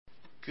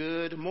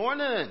Good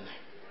morning.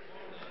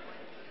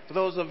 For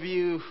those of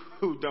you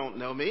who don't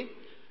know me,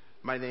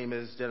 my name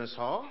is Dennis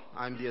Hall.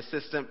 I'm the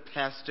assistant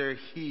pastor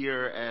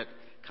here at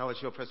College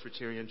Hill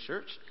Presbyterian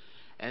Church,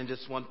 and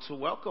just want to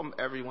welcome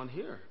everyone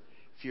here.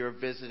 If you're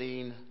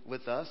visiting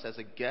with us as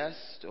a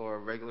guest or a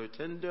regular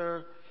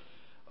attender,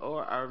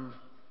 or our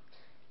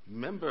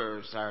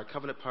members, our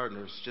covenant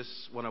partners, just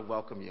want to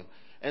welcome you.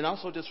 And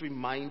also just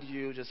remind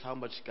you just how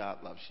much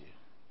God loves you.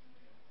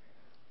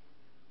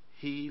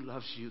 He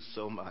loves you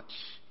so much.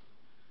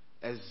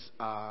 As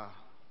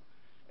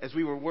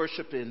we were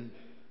worshiping,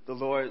 the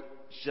Lord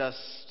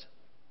just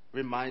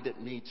reminded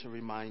me to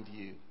remind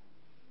you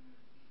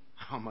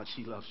how much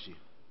He loves you.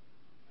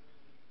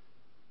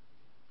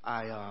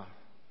 I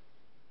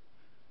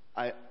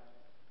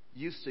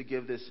used to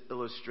give this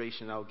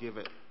illustration, I'll give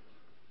it,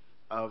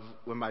 of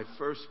when my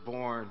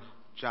firstborn,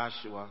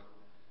 Joshua,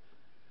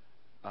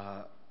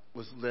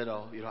 was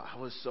little. I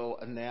was so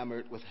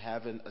enamored with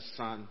having a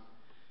son.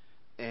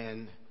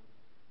 And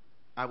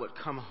I would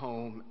come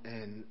home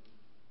and,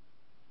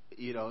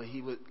 he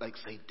would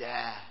say,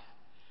 "Dad."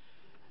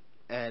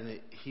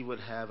 And he would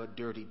have a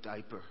dirty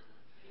diaper.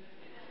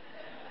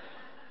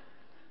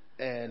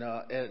 And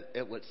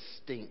it would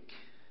stink.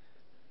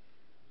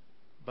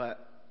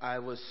 But I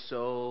was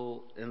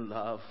so in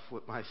love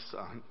with my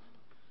son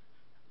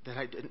that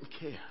I didn't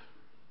care.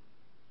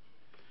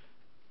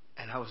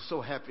 And I was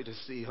so happy to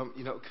see him,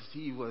 because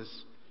he was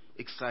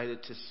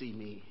excited to see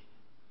me.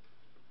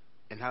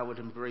 And I would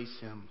embrace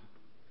him,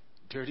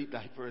 dirty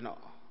diaper and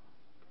all.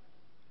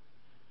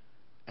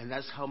 And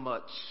that's how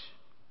much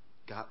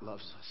God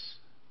loves us.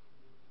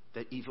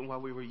 That even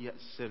while we were yet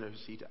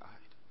sinners, He died.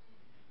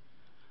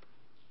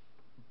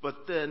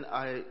 But then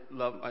I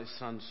love my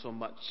son so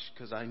much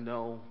because I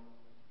know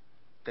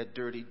that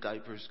dirty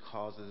diapers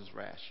causes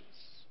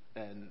rashes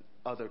and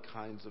other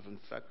kinds of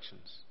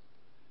infections.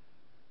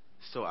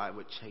 So I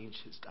would change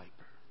his diaper.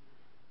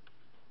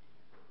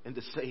 In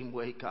the same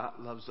way God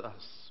loves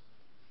us.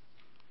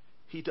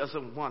 He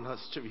doesn't want us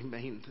to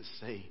remain the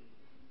same.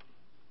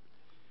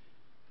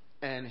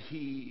 And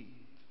He,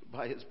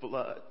 by His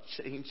blood,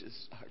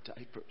 changes our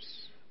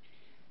diapers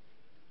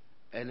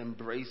and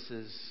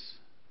embraces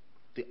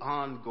the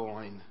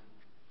ongoing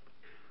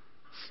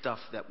stuff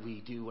that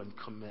we do and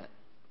commit.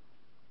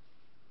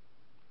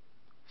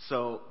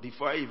 So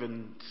before I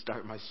even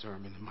start my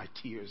sermon and my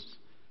tears,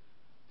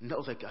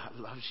 know that God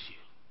loves you.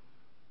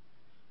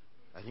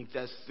 I think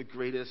that's the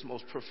greatest,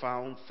 most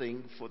profound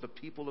thing for the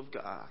people of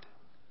God.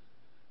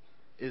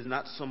 Is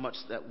not so much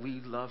that we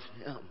love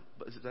Him,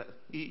 but it's that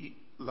He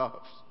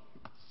loves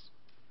us.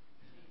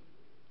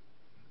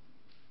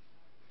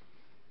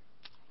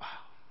 Wow.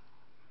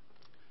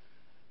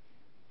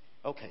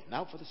 Okay,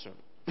 now for the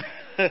sermon.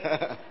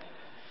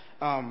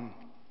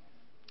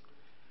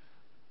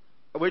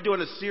 We're doing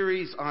a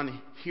series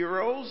on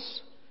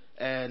heroes,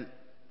 and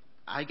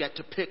I get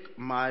to pick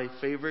my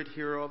favorite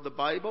hero of the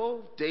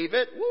Bible,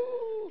 David.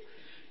 Woo!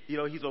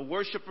 He's a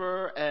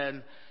worshiper,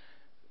 and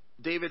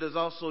David is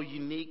also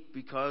unique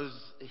because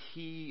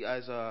he,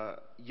 as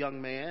a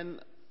young man,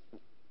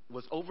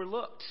 was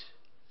overlooked.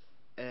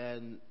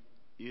 And,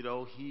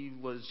 he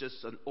was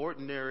just an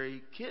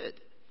ordinary kid.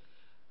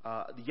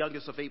 The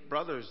youngest of 8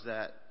 brothers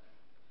that,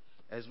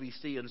 as we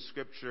see in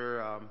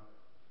Scripture,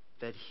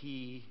 that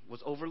he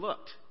was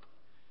overlooked.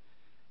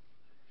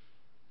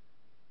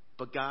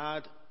 But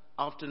God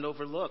often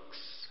overlooks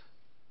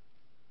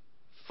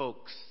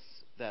folks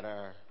that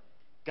are...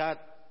 God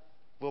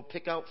will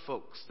pick out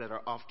folks that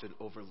are often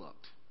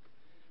overlooked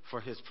for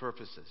His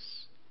purposes.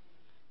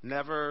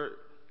 Never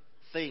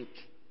think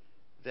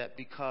that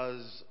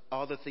because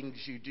all the things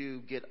you do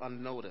get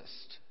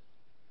unnoticed,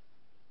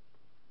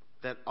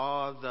 that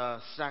all the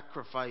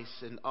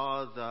sacrifice and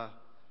all the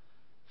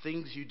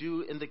things you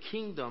do in the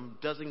kingdom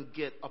doesn't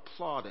get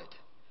applauded.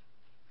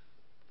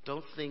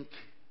 Don't think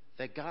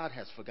that God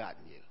has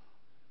forgotten you.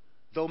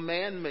 Though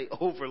man may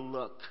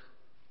overlook,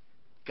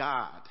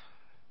 God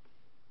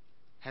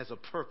has a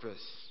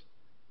purpose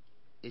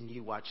in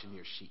you watching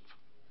your sheep.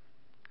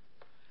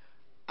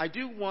 I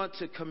do want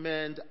to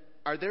commend,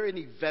 are there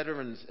any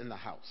veterans in the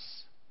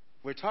house?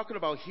 We're talking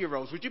about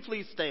heroes. Would you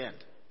please stand?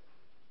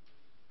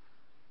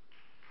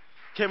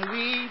 Can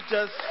we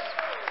just...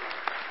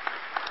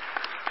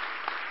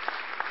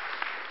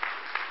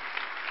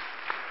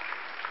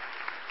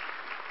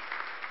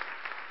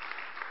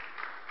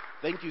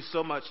 Thank you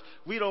so much.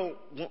 We don't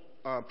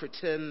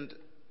pretend,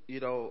 we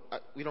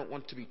don't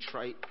want to be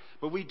trite,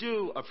 but we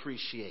do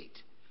appreciate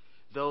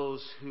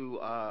those who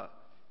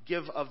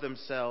give of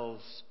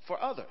themselves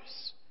for others.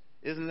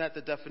 Isn't that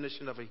the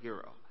definition of a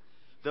hero?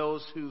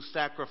 Those who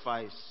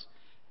sacrifice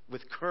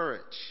with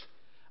courage,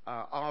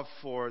 all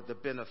for the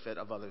benefit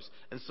of others.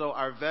 And so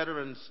our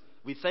veterans,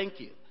 we thank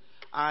you.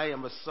 I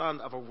am a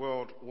son of a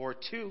World War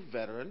II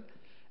veteran,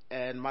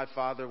 and my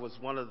father was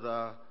one of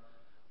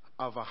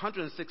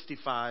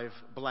 165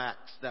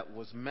 blacks that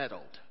was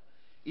medaled.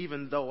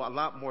 Even though a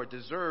lot more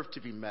deserved to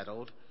be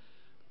medaled,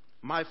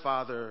 my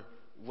father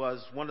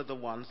was one of the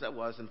ones that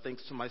was, and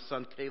thanks to my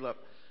son Caleb,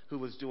 who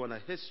was doing a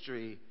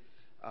history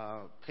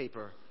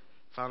paper,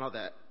 found out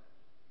that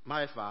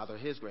my father,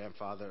 his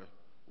grandfather,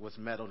 was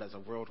medaled as a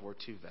World War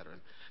II veteran.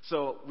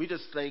 So we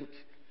just thank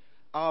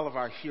all of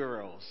our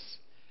heroes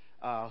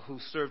who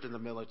served in the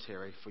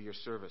military for your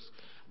service.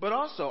 But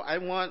also, I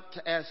want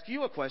to ask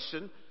you a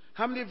question.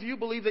 How many of you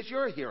believe that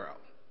you're a hero?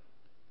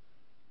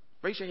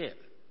 Raise your hand.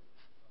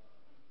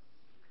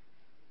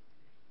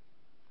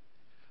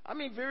 I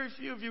mean, very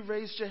few of you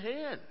raised your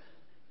hand.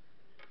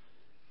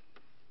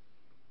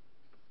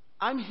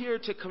 I'm here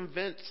to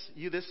convince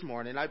you this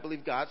morning, I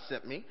believe God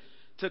sent me,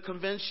 to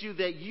convince you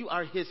that you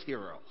are His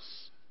heroes.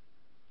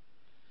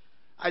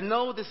 I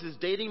know this is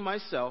dating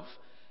myself,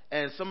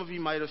 and some of you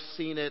might have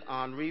seen it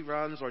on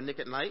reruns or Nick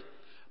at Night,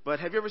 but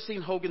have you ever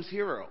seen Hogan's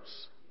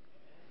Heroes?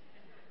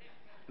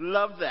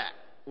 Loved that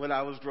when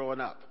I was growing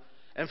up.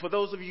 And for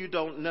those of you who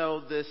don't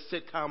know this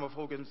sitcom of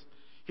Hogan's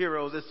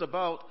Heroes, it's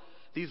about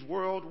these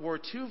World War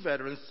II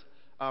veterans,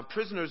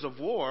 prisoners of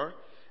war,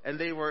 and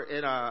they were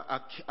in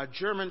a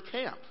German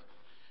camp.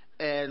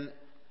 And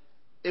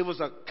it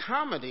was a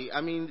comedy. I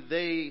mean,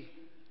 they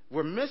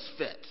were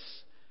misfits.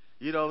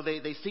 You know,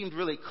 they seemed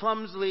really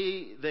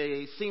clumsy.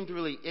 They seemed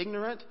really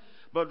ignorant.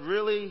 But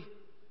really,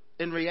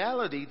 in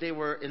reality, they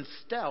were in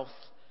stealth,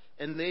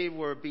 and they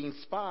were being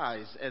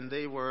spies, and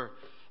they were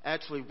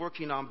actually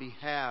working on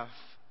behalf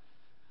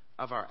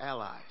of our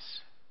allies.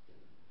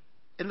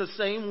 In the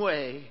same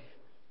way,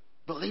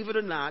 believe it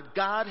or not,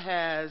 God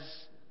has,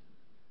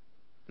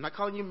 I'm not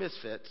calling you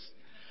misfits,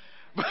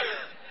 but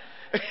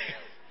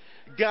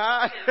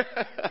God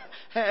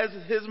has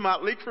His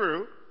motley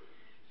crew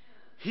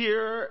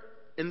here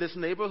in this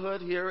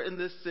neighborhood, here in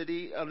this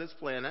city, on this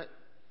planet,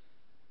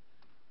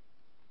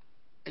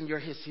 and you're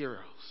His heroes.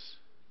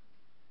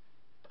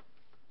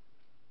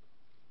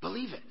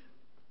 Believe it.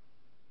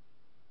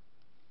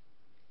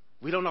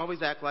 We don't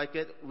always act like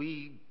it.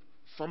 We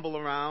fumble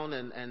around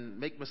and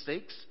make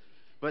mistakes,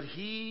 but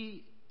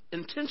He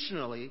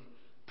intentionally,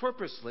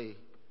 purposely,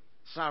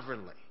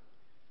 sovereignly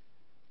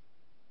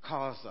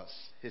calls us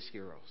His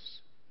heroes.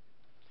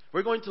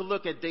 We're going to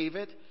look at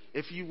David.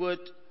 If you would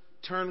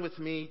turn with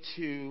me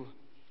to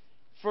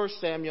 1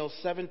 Samuel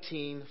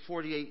 17,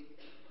 48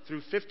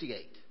 through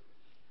 58.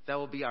 That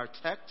will be our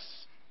text.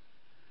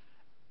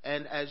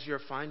 And as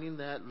you're finding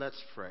that,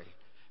 let's pray.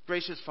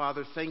 Gracious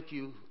Father, thank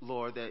you,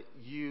 Lord, that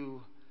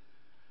you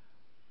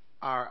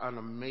are an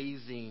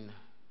amazing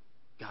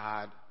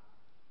God,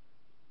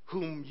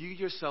 whom you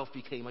yourself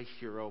became a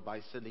hero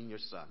by sending your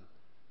Son.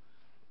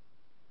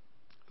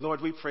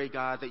 Lord, we pray,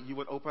 God, that you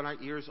would open our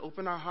ears,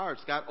 open our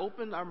hearts. God,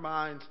 open our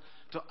minds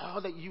to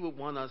all that you would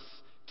want us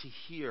to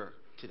hear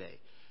today.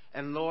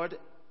 And Lord,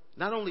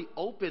 not only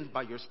opened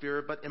by your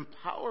Spirit, but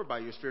empowered by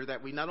your Spirit,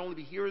 that we not only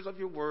be hearers of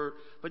your word,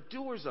 but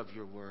doers of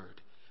your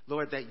word.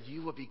 Lord, that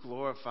you will be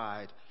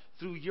glorified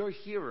through your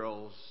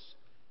heroes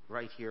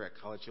right here at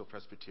College Hill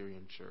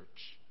Presbyterian Church.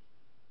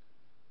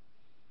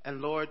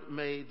 And Lord,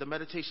 may the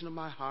meditation of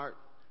my heart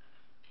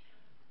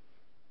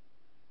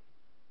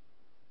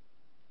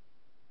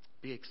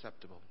be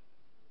acceptable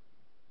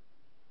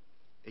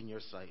in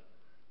your sight.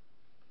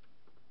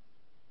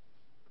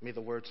 May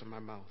the words of my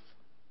mouth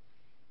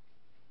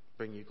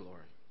bring you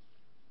glory.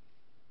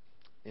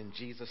 In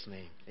Jesus'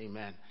 name,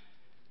 amen.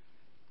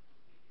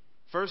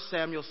 1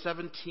 Samuel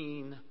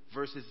 17,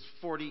 verses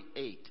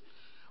 48.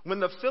 When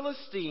the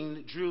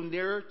Philistine drew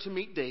near to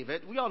meet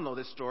David, we all know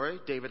this story,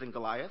 David and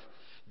Goliath.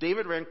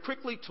 David ran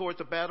quickly toward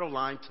the battle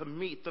line to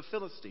meet the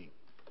Philistine.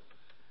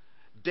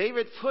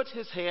 David put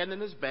his hand in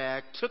his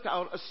bag, took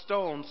out a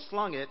stone,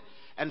 slung it,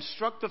 and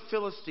struck the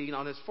Philistine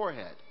on his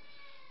forehead.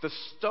 The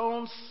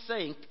stone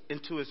sank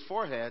into his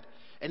forehead,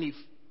 and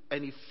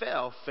he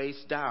fell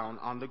face down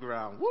on the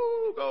ground.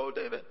 Woo, go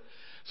David.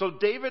 So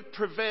David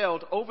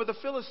prevailed over the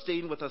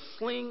Philistine with a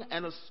sling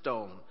and a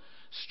stone,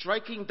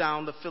 striking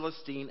down the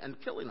Philistine and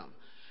killing him.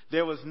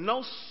 There was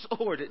no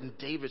sword in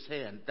David's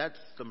hand. That's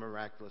the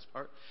miraculous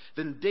part.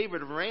 Then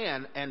David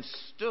ran and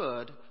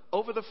stood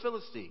over the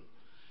Philistine.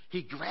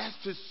 He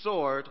grasped his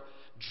sword,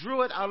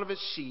 drew it out of his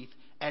sheath,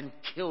 and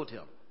killed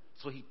him.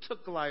 So he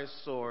took Goliath's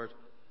sword.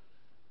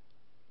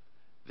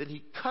 Then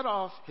he cut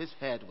off his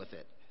head with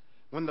it.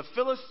 When the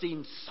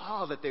Philistines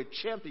saw that their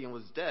champion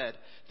was dead,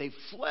 they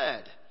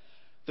fled.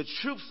 The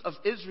troops of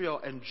Israel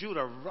and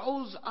Judah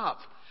rose up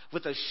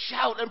with a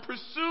shout and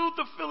pursued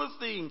the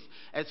Philistines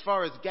as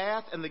far as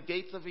Gath and the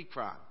gates of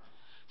Ekron,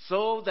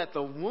 so that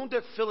the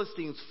wounded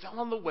Philistines fell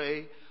on the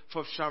way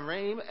from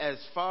Shaaraim as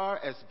far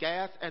as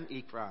Gath and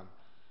Ekron.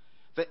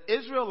 The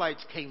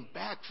Israelites came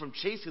back from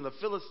chasing the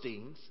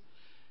Philistines,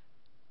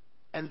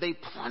 and they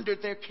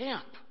plundered their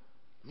camp.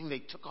 I mean, they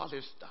took all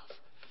their stuff.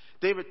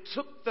 David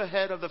took the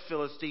head of the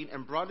Philistine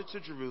and brought it to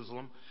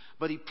Jerusalem,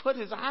 but he put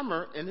his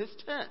armor in his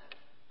tent.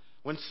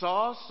 When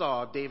Saul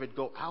saw David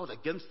go out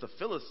against the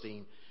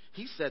Philistine,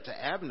 he said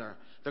to Abner,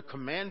 the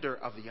commander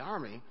of the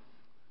army,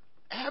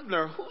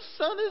 "Abner, whose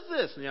son is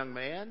this young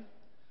man?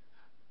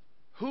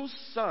 Whose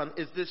son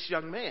is this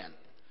young man?"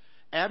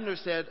 Abner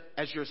said,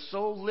 "As your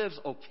soul lives,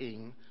 O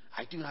king,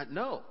 I do not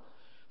know."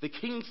 The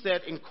king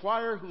said,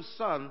 "Inquire whose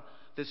son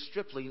this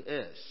stripling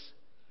is."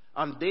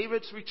 On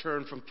David's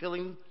return from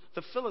killing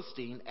the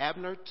Philistine,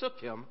 Abner took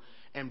him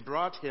and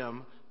brought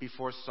him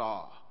before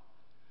Saul,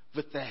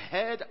 with the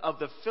head of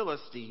the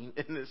Philistine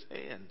in his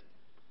hand.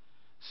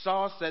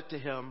 Saul said to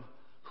him,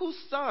 "Whose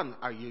son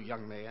are you,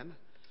 young man?"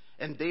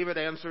 And David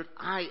answered,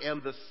 "I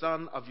am the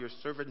son of your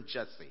servant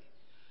Jesse,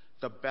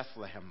 the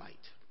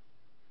Bethlehemite."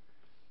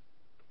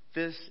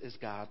 This is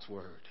God's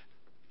word.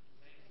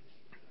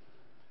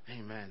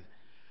 Amen.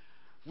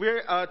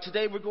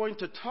 Today we're going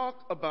to talk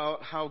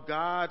about how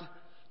God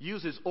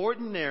uses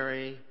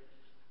ordinary,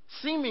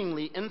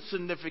 seemingly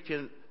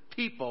insignificant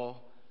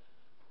people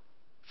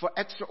for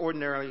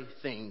extraordinary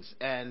things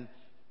and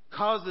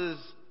causes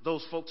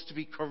those folks to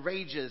be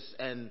courageous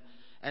and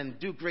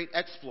do great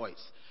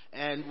exploits.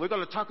 And we're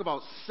going to talk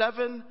about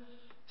seven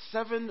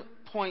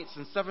points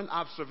and 7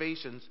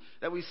 observations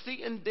that we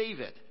see in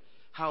David,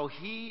 how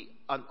he,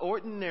 an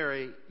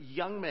ordinary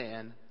young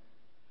man,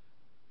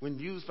 when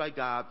used by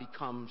God,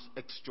 becomes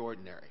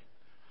extraordinary.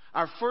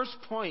 Our first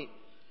point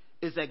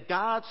is that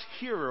God's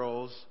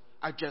heroes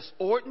are just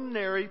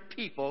ordinary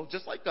people,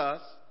 just like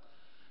us.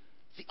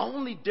 The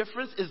only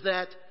difference is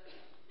that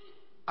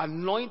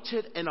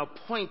anointed and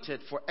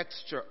appointed for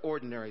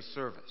extraordinary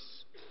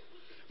service.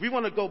 We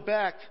want to go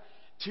back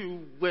to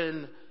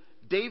when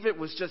David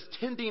was just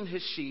tending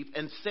his sheep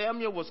and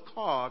Samuel was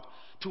called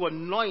to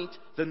anoint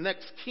the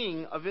next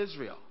king of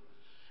Israel.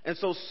 And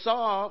so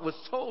Samuel was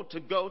told to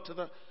go to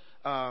the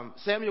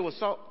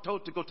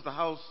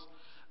house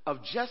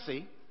of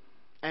Jesse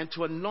and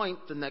to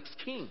anoint the next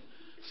king.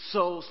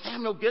 So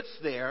Samuel gets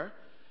there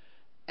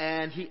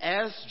and he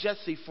asks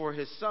Jesse for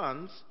his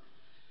sons,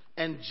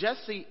 and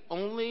Jesse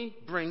only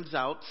brings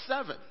out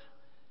 7.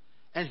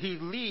 And he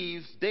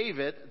leaves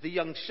David, the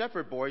young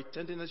shepherd boy,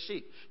 tending the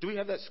sheep. Do we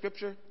have that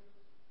scripture?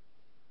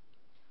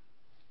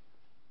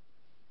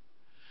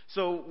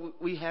 So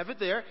we have it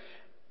there.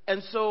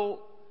 And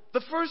so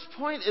the first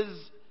point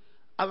is,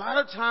 a lot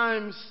of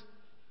times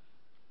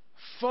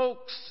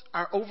folks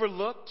are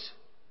overlooked.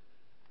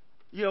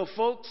 You know,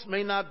 folks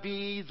may not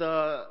be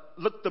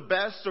look the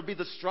best or be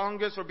the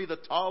strongest or be the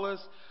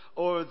tallest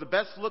or the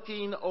best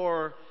looking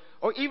or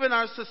even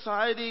our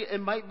society, it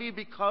might be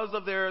because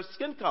of their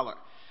skin color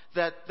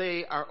that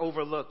they are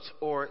overlooked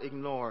or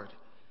ignored.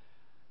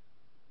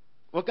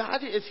 Well,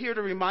 God is here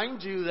to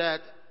remind you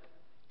that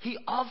He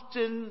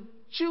often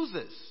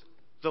chooses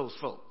those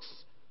folks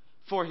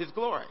for His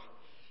glory.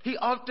 He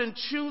often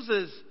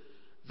chooses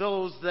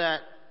those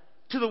that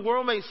to the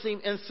world may seem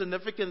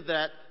insignificant,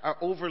 that are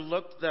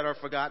overlooked, that are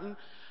forgotten.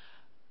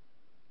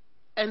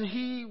 And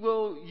He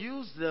will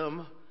use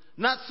them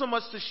not so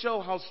much to show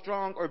how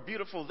strong or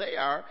beautiful they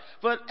are,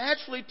 but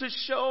actually to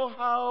show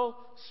how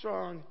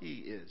strong He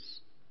is.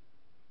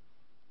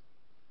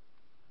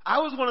 I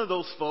was one of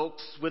those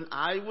folks when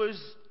I was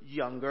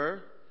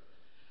younger.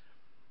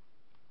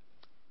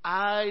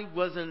 I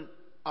wasn't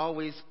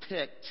always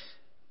picked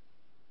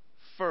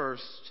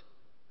first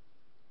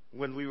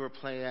when we were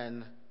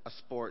playing a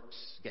sports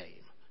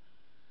game.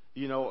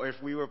 You know, if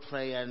we were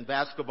playing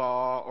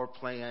basketball or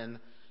playing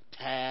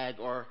tag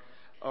or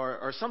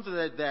something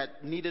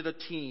that needed a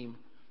team,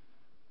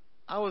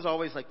 I was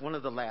always like one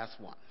of the last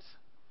ones.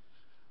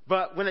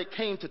 But when it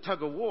came to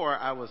tug of war,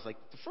 I was like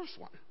the first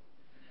one.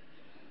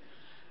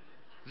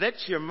 Let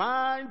your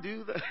mind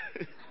do the...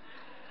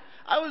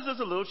 I was just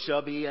a little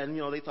chubby, and,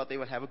 you know, they thought they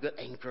would have a good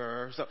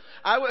anchor. So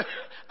I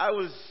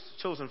was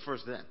chosen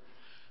first then.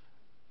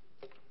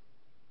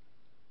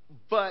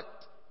 But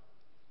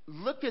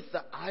look at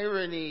the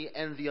irony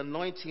and the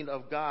anointing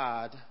of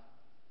God,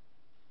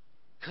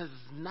 because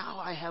now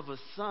I have a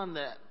son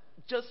that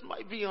just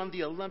might be on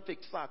the Olympic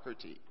soccer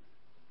team.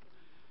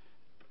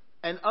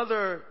 And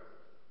other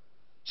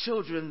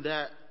children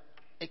that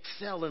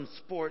excel in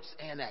sports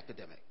and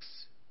academics.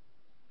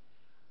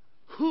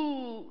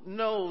 Who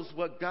knows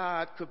what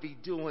God could be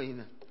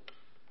doing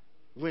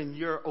when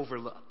you're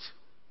overlooked?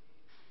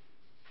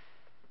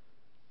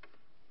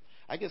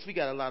 I guess we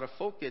got a lot of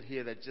folk in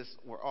here that just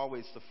were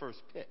always the first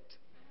picked.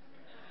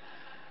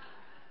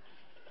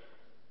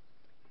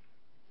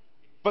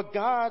 But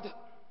God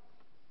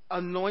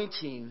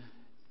anointing,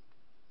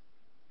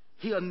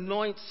 He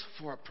anoints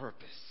for a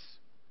purpose.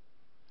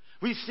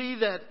 We see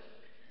that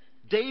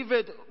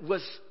David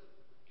was,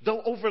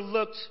 though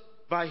overlooked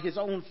by his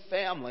own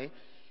family,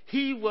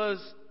 he was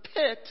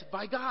picked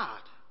by God.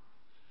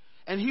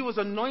 And he was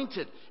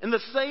anointed. In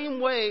the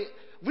same way,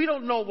 we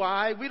don't know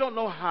why, we don't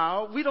know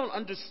how, we don't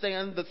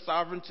understand the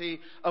sovereignty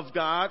of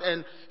God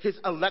and His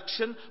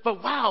election.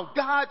 But wow,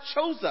 God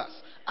chose us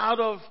out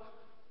of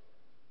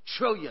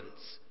trillions.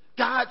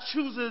 God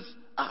chooses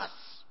us.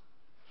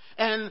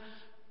 And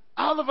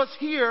all of us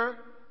here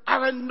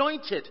are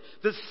anointed.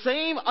 The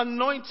same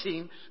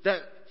anointing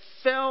that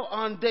fell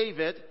on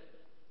David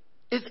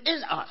is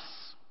in us.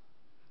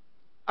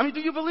 I mean,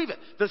 do you believe it?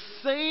 The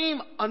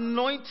same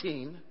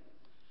anointing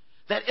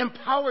that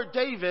empowered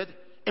David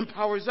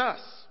empowers us.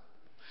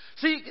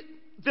 See,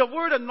 the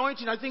word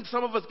anointing, I think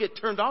some of us get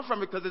turned off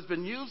from it because it's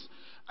been used,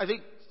 I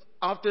think,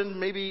 often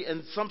maybe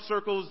in some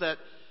circles that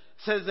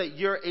says that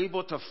you're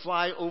able to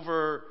fly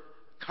over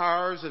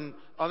cars and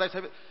all that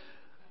type of.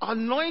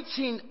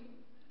 Anointing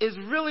is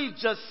really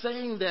just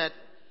saying that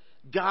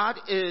God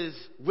is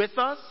with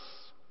us,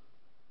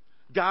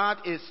 God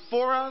is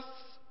for us,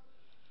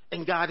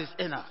 and God is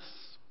in us.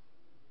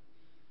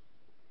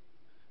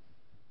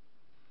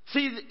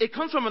 See, it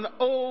comes from an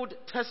Old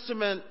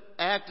Testament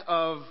act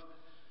of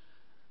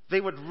they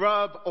would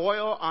rub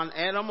oil on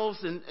animals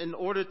in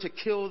order to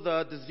kill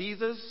the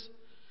diseases,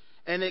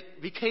 and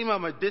it became a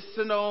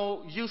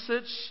medicinal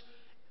usage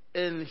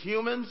in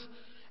humans.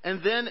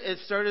 And then it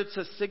started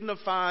to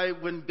signify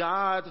when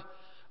God,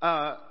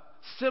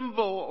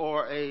 symbol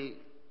or a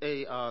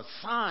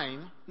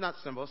sign, not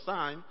symbol,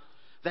 sign,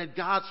 that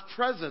God's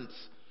presence,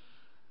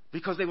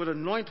 because they would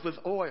anoint with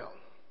oil.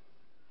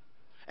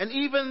 And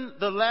even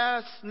the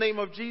last name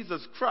of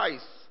Jesus,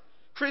 Christ,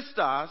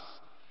 Christos,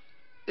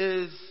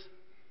 is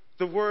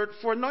the word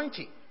for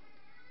anointing.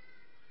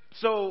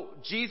 So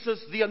Jesus,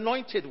 the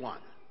anointed one.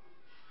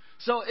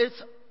 So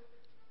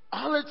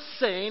all it's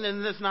saying,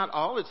 and it's not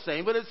all it's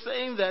saying, but it's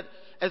saying that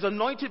as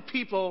anointed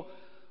people,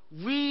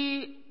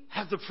 we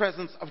have the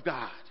presence of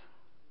God.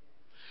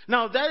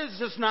 Now, that is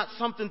just not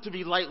something to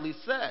be lightly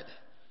said.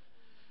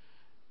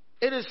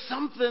 It is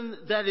something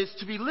that is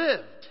to be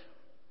lived.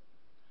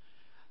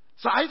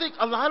 So I think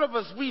a lot of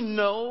us, we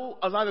know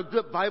a lot of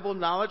good Bible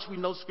knowledge. We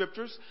know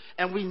scriptures,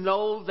 and we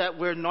know that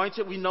we're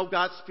anointed. We know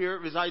God's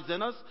Spirit resides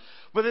in us.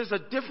 But there's a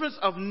difference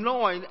of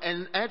knowing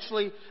and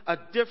actually a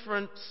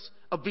difference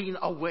of being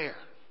aware.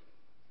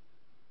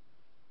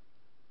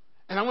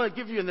 And I want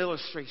to give you an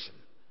illustration.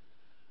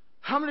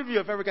 How many of you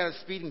have ever got a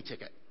speeding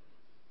ticket?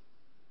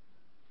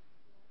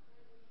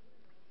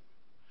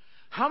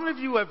 How many of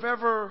you have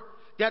ever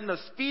gotten a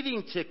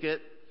speeding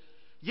ticket,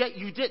 yet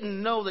you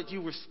didn't know that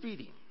you were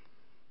speeding?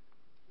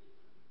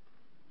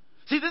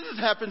 See, this has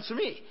happened to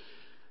me.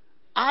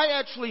 I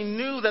actually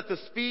knew that the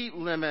speed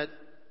limit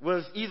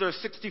was either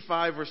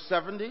 65 or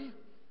 70.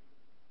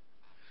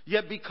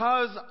 Yet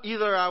because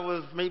either I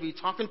was maybe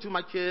talking to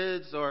my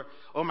kids or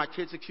my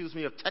kids accused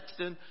me of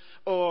texting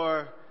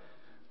or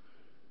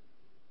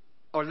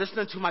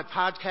listening to my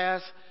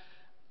podcast,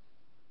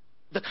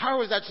 the car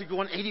was actually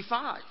going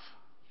 85.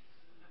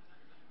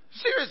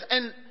 Serious.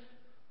 And,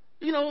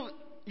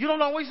 you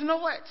don't always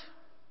know it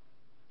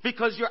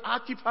because you're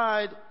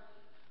occupied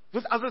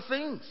with other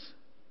things.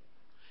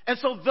 And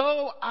so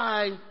though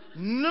I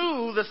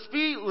knew the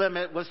speed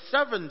limit was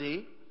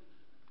 70,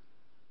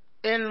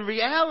 in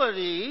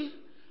reality,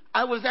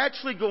 I was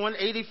actually going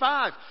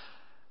 85.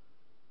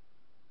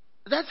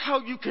 That's how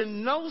you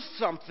can know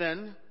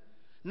something,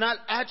 not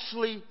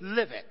actually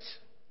live it.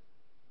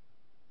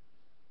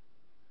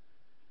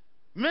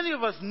 Many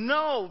of us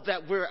know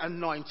that we're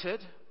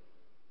anointed,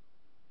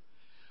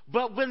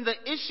 but when the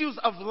issues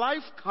of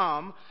life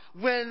come,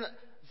 when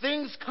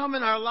things come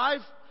in our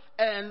life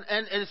and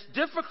it's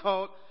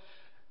difficult,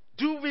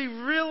 do we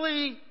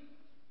really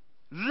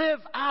live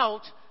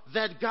out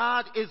that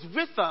God is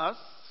with us,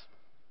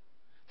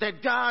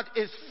 that God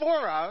is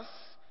for us,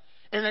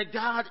 and that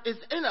God is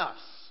in us?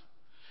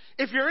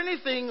 If you're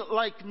anything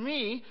like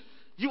me,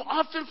 you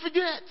often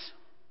forget.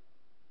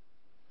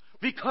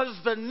 Because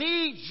the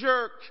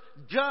knee-jerk,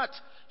 gut,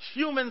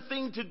 human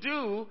thing to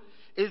do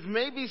is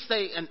maybe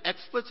say an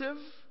expletive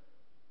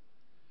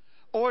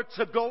or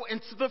to go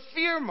into the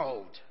fear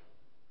mode.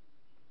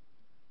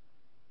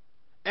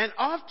 And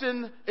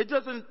often it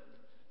doesn't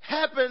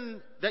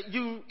happen that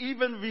you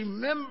even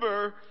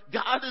remember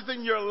God is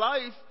in your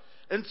life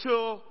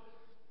until,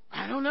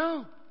 I don't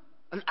know,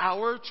 an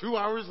hour, 2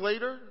 hours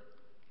later.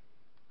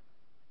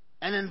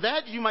 And in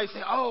that you might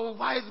say, oh,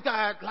 why is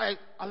God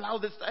allow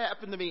this to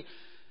happen to me?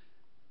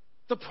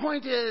 The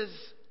point is,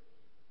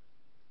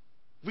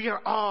 we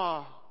are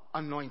all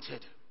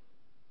anointed.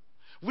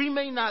 We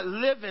may not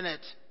live in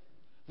it.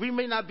 We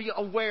may not be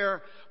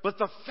aware, but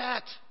the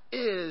fact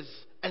is,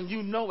 and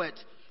you know it,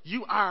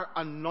 you are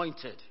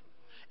anointed.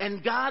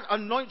 And God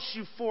anoints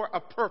you for a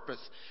purpose,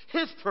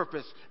 His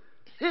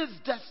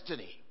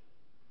destiny.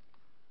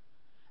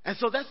 And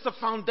so that's the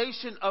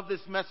foundation of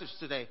this message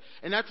today.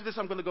 And after this,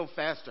 I'm going to go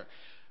faster.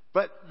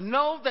 But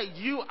know that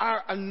you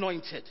are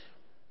anointed.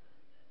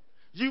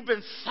 You've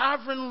been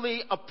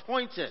sovereignly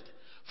appointed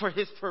for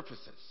His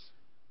purposes.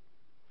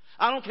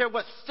 I don't care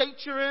what state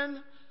you're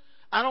in.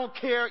 I don't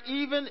care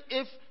even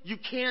if you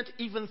can't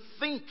even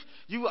think,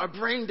 you are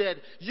brain dead.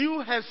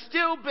 You have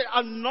still been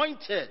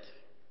anointed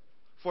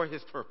for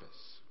His purpose.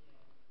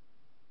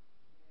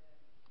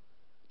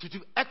 To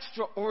do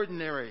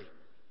extraordinary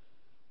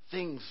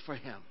things for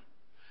Him.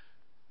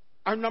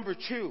 Our number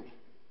 2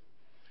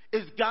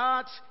 is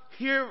God's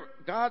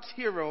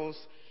heroes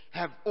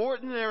have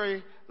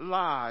ordinary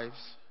lives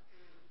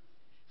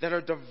that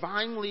are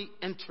divinely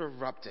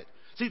interrupted.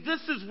 See,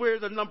 this is where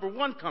the number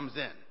 1 comes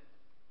in.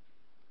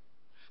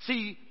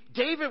 See,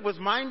 David was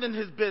minding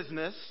his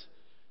business,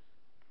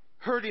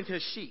 herding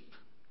his sheep.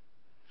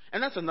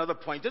 And that's another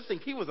point. Just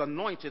think, he was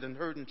anointed and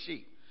herding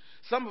sheep.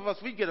 Some of us,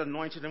 we get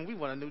anointed and we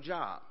want a new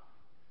job.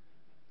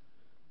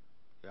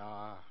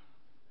 Yeah.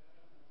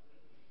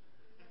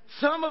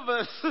 Some of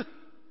us,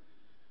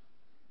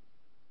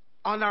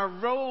 on our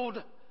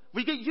road,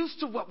 we get used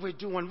to what we're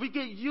doing. We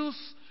get used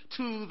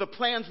to the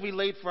plans we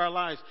laid for our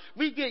lives.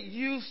 We get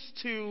used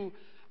to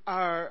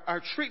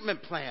our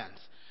treatment plans.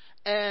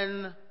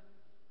 And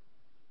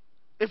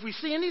if we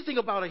see anything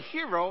about a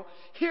hero,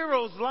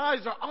 heroes'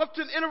 lives are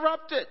often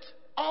interrupted,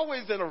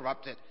 always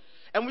interrupted.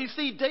 And we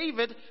see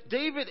David.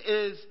 David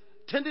is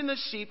tending the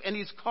sheep, and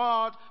he's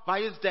called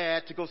by his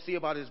dad to go see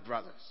about his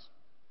brothers.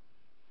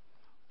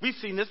 We've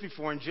seen this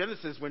before in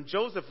Genesis when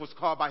Joseph was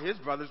called by his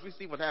brothers. We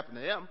see what happened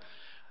to him.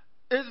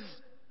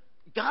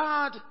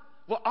 God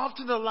will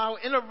often allow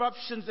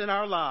interruptions in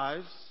our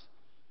lives,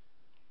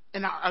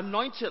 in our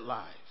anointed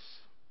lives.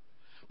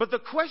 But the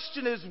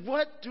question is,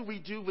 what do we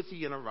do with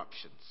the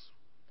interruptions?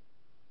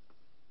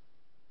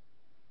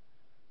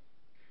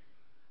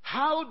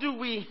 How do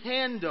we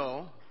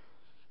handle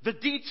the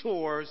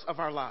detours of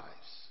our lives?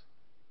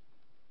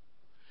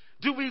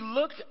 Do we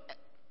look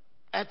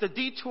at the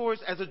detours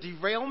as a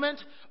derailment,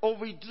 or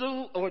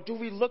do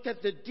we look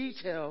at the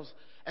details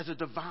as a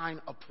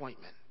divine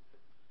appointment?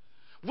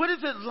 What is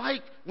it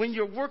like when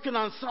you're working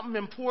on something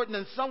important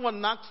and someone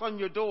knocks on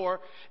your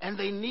door and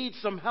they need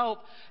some help,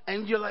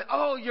 and you're like,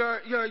 oh,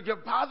 you're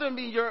bothering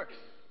me.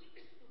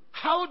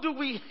 How do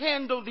we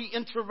handle the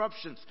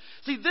interruptions?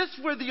 See, this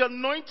is where the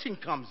anointing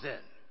comes in.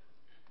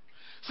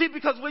 See,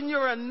 because when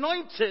you're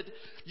anointed,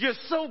 you're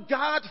so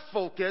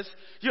God-focused,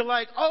 you're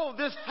like, oh,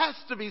 this has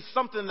to be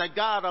something that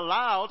God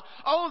allowed.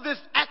 Oh, this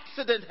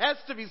accident has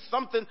to be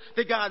something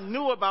that God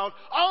knew about.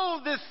 Oh,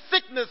 this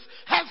sickness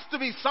has to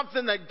be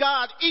something that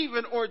God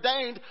even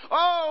ordained.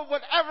 Oh,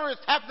 whatever is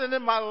happening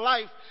in my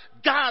life,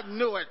 God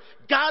knew it.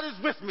 God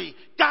is with me.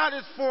 God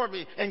is for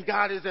me. And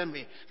God is in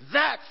me.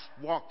 That's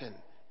walking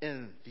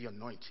in the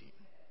anointing.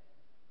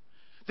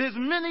 There's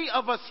many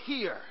of us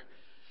here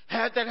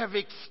that have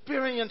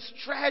experienced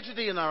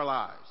tragedy in our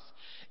lives.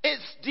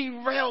 It's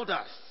derailed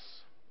us.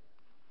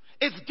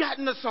 It's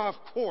gotten us off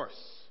course.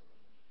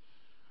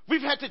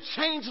 We've had to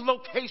change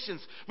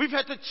locations. We've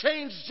had to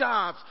change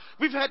jobs.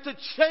 We've had to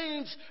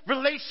change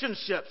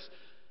relationships.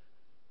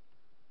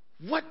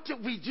 What do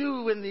we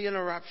do in the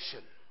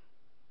interruption?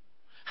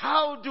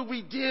 How do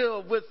we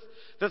deal with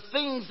the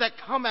things that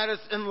come at us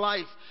in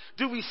life?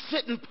 Do we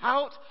sit and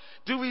pout?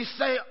 Do we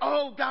say,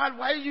 oh, God,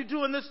 why are you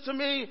doing this to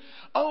me?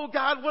 Oh,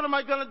 God, what am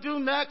I going to do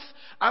next?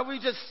 Are we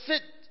just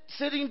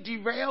sitting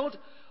derailed?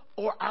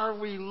 Or are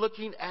we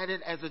looking at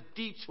it as a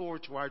detour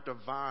to our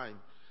divine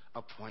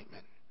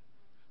appointment?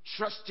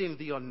 Trusting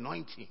the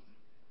anointing.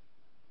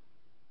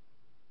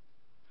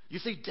 You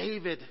see,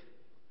 David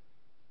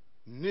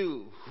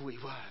knew who he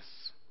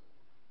was.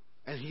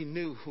 And he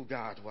knew who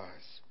God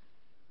was.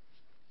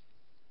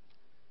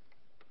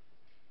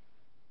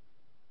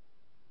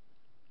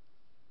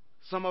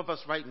 Some of us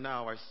right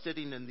now are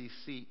sitting in these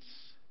seats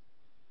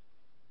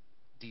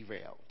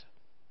derailed.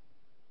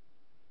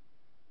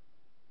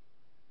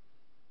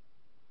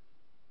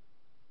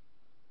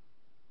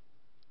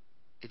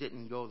 It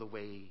didn't go the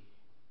way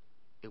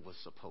it was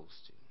supposed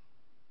to.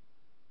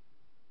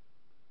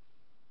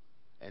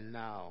 And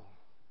now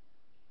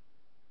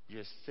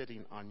you're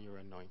sitting on your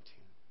anointing.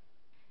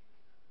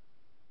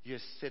 You're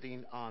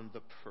sitting on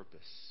the purpose.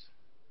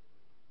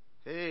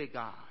 Hey,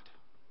 God.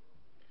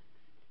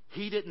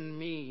 He didn't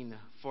mean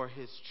for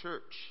his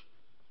church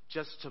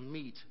just to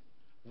meet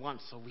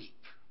once a week.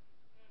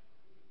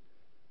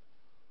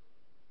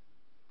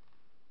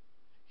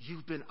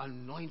 You've been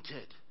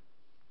anointed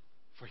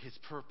for his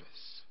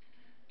purpose.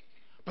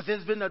 But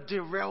there's been a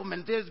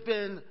derailment. There's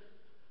been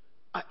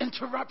an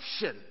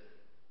interruption.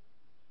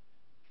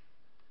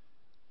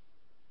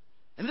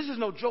 And this is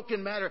no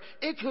joking matter.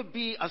 It could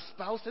be a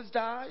spouse has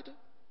died.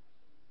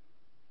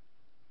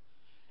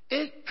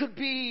 It could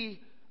be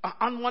an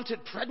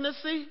unwanted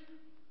pregnancy.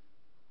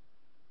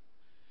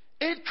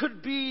 It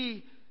could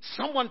be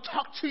someone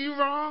talked to you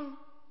wrong.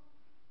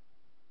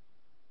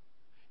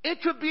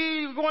 It could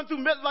be going through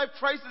midlife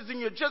crisis and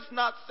you're just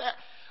not sad.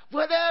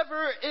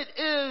 Whatever it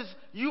is,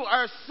 you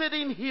are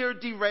sitting here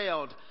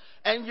derailed.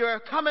 And you're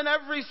coming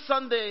every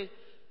Sunday,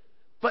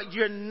 but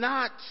you're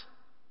not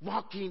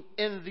walking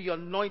in the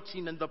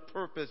anointing and the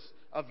purpose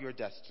of your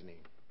destiny.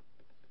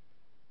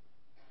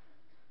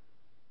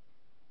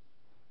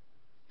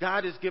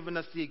 God has given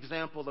us the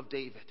example of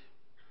David.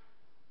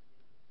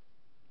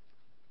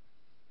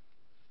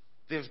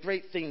 There's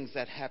great things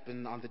that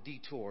happen on the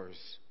detours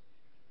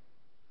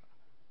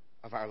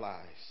of our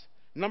lives.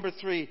 Number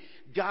 3,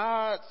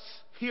 God's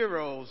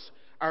heroes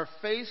are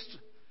faced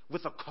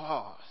with a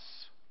cause.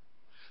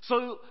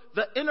 So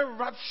the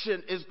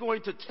interruption is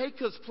going to take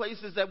us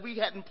places that we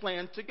hadn't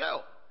planned to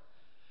go.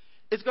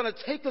 It's going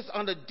to take us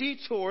on a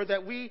detour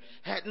that we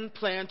hadn't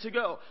planned to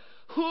go.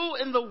 Who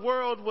in the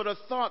world would have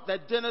thought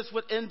that Dennis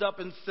would end up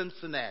in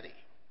Cincinnati?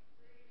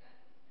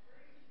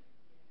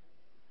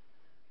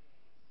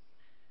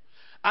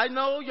 I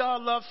know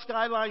y'all love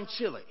Skyline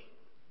Chili.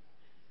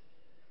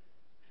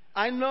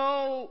 I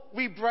know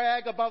we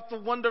brag about the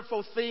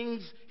wonderful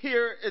things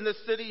here in the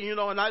city, and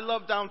I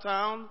love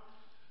downtown.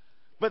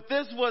 But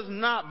this was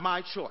not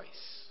my choice.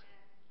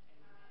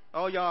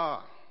 Oh,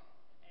 y'all.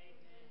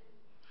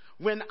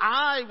 When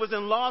I was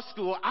in law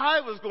school,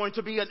 I was going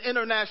to be an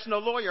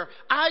international lawyer.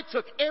 I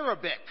took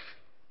Arabic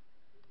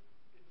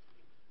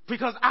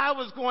because I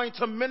was going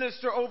to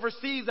minister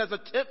overseas as a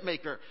tent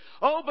maker.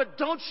 Oh, but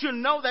don't you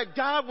know that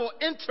God will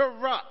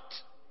interrupt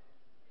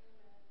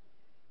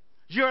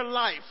your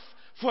life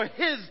for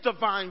His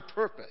divine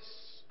purpose?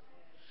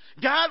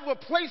 God will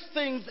place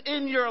things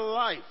in your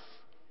life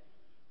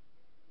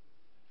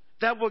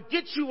that will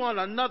get you on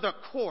another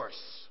course.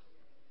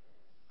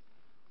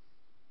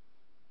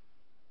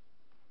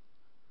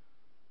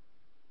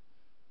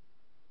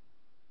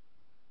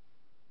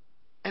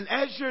 And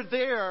as you're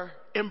there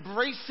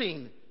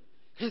embracing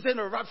His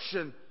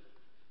interruption,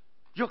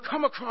 you'll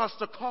come across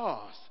the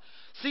cause.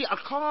 See, a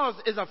cause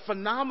is a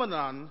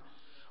phenomenon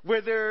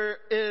where there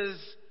is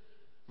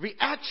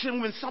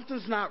reaction when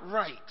something's not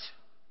right.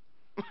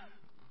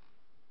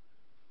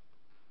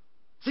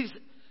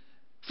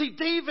 See,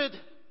 David,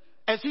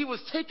 as he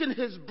was taking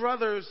his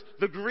brothers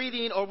the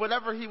greeting or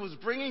whatever he was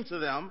bringing to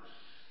them,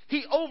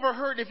 he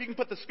overheard, if you can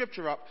put the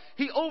scripture up,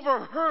 he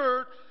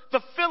overheard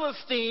the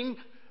Philistine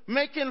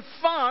making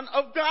fun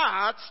of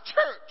God's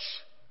church.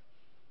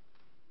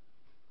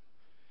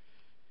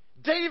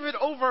 David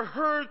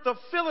overheard the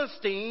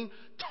Philistine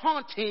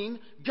taunting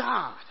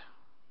God.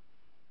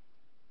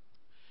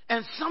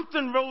 And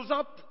something rose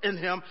up in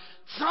him.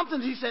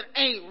 Something, he said,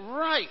 ain't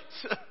right.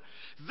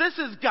 This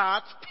is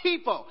God's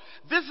people.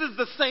 This is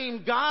the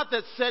same God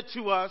that said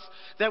to us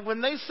that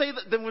when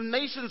when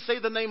nations say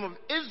the name of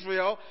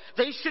Israel,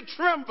 they should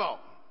tremble.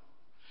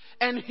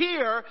 And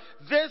here,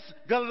 this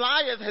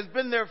Goliath has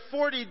been there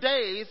 40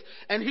 days,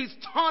 and he's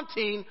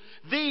taunting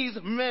these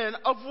men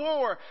of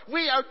war.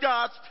 We are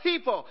God's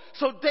people.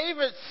 So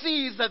David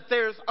sees that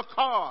there's a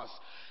cause.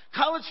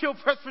 College Hill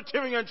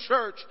Presbyterian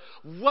Church,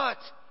 what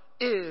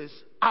is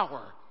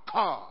our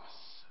cause?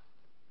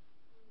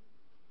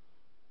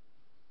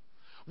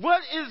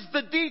 What is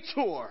the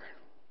detour,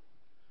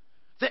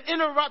 the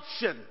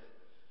interruption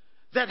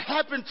that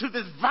happened to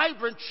this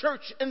vibrant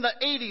church in the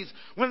 80s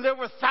when there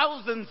were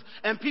thousands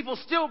and people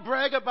still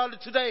brag about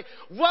it today?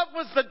 What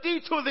was the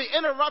detour, the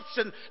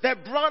interruption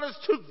that brought us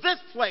to this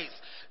place?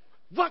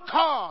 What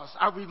cause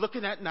are we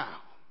looking at now?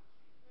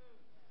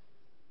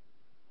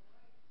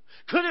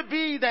 Could it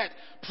be that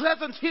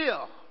Pleasant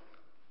Hill,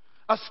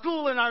 a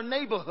school in our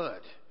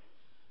neighborhood,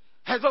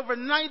 has over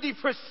 90%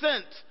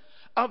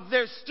 of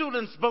their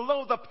students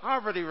below the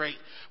poverty rate,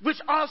 which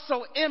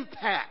also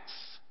impacts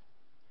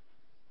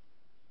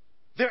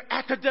their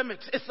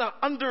academics? It's an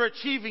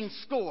underachieving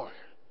school.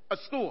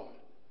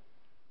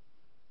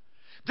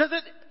 Does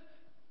it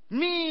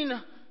mean,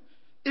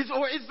 is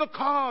the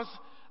cause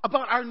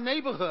about our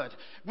neighborhood?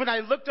 When I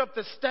looked up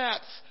the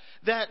stats,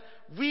 that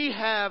we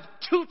have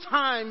 2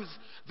 times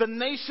the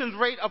nation's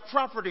rate of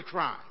property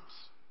crimes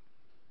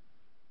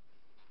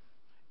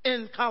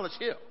in College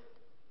Hill.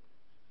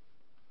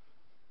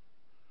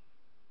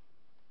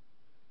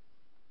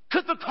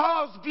 Could the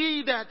cause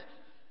be that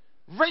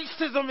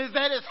racism is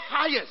at its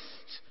highest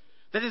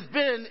that it's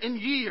been in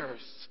years,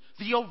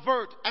 the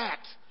overt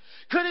act?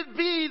 Could it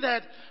be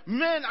that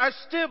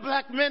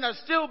black men are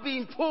still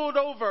being pulled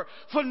over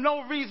for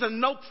no reason,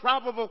 no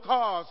probable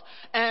cause,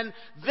 and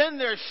then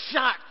they're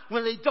shot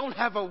when they don't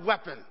have a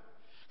weapon?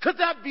 Could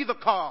that be the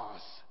cause?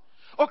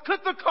 Or could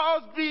the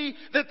cause be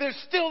that there's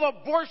still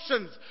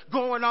abortions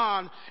going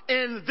on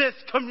in this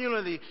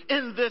community,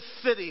 in this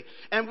city,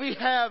 and we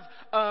have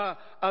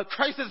a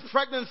crisis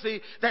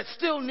pregnancy that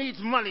still needs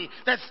money,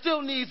 that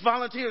still needs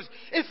volunteers?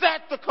 Is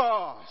that the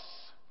cause?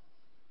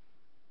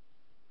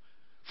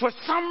 For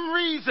some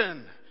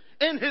reason,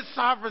 in His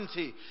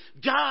sovereignty,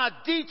 God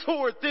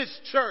detoured this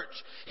church.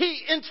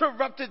 He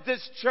interrupted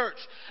this church.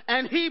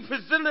 And He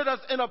presented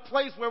us in a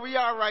place where we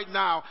are right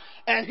now.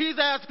 And He's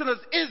asking us,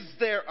 is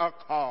there a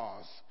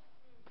cause?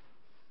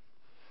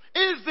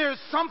 Is there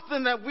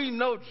something that we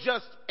know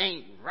just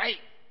ain't right?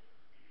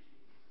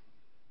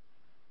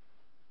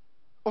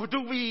 Or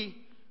do we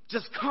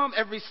just come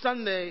every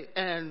Sunday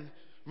and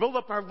roll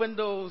up our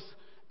windows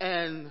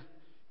and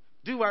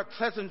do our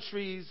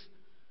pleasantries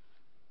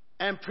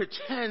and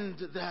pretend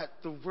that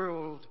the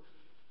world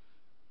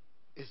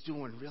is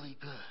doing really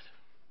good?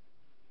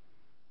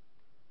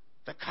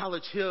 That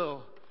College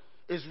Hill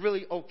is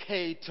really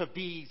okay to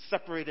be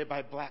separated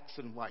by blacks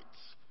and whites.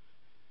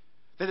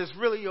 That it's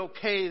really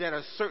okay that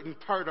a certain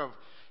part of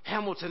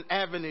Hamilton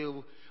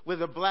Avenue where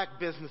the black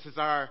businesses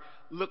are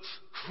looks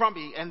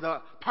crummy and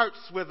the parts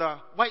where the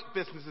white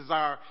businesses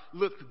are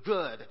look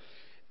good.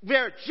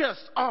 We're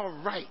just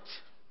all right.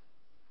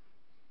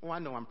 Oh, I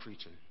know I'm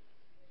preaching.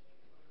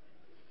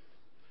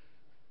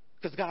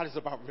 Because God is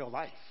about real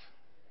life.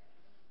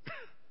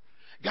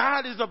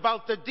 God is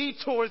about the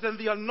detours and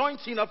the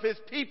anointing of His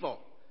people.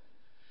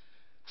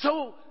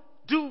 So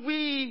do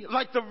we,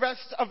 like the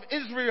rest of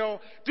Israel,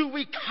 do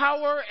we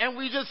cower and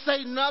we just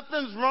say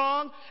nothing's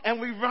wrong and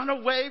we run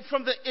away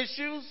from the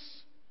issues?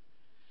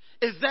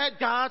 Is that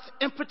God's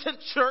impotent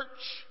church?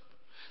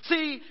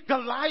 See,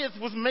 Goliath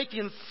was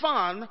making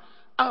fun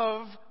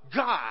of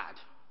God.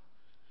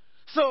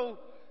 So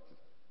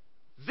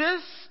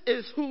this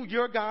is who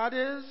your God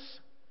is?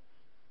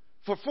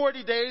 For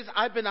 40 days,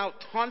 I've been out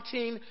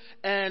taunting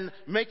and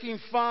making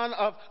fun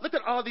of, look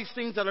at all these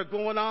things that are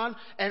going on,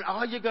 and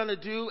all you're going to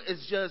do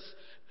is just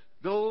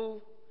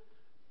go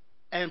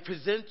and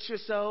present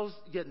yourselves,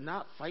 yet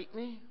not fight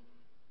me?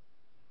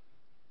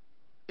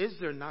 Is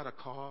there not a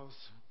cause?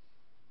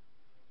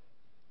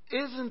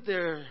 Isn't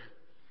there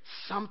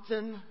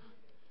something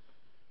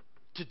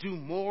to do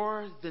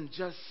more than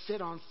just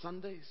sit on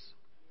Sundays?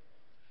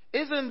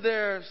 Isn't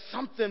there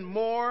something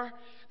more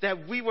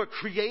that we were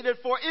created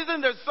for?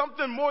 Isn't there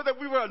something more that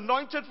we were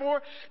anointed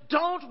for?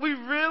 Don't we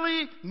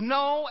really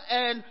know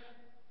and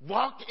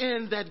walk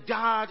in that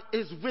God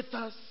is with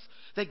us,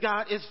 that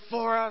God is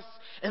for us,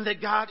 and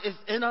that God is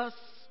in us?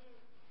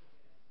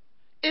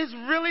 Is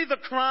really the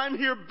crime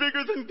here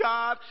bigger than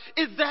God?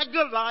 Is that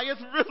Goliath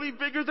really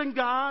bigger than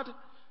God?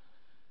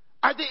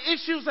 Are the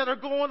issues that are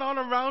going on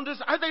around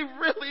us, are they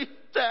really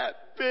that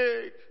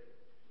big?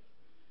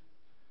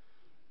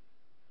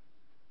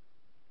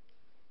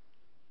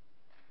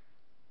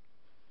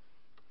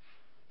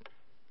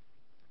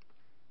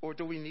 Or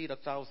do we need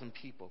 1,000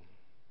 people?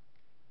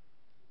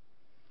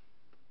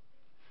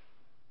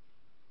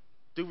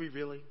 Do we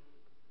really?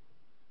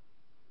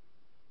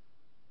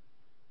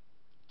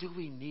 Do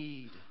we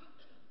need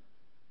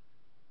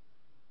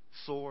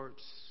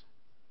swords,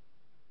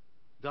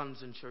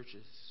 guns in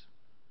churches?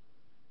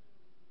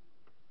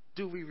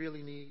 Do we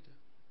really need?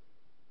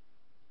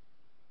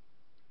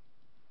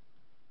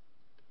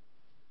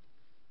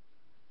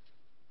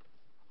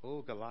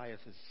 Oh,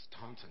 Goliath is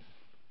taunting.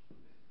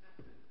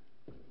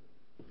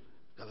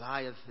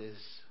 Goliath is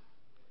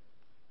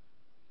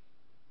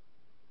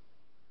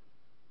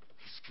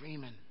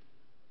screaming.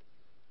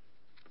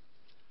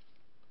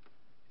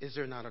 Is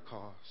there not a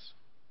cause?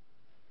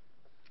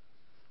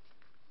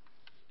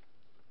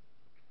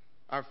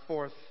 Our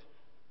fourth,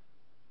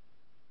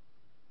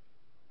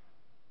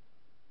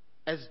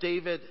 as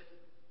David,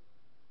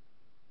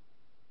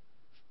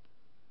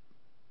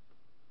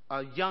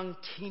 a young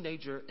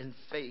teenager in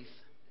faith,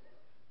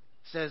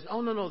 says,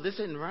 oh, no, this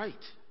isn't right.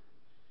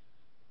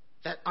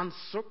 That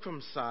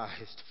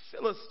uncircumcised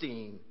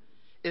Philistine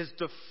is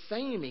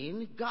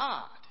defaming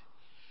God.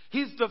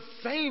 He's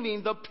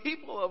defaming the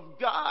people of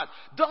God.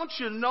 Don't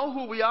you know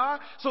who we are?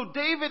 So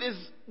David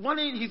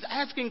he's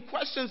asking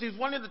questions. He's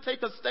wanting to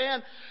take a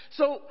stand.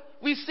 So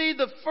we see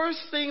the first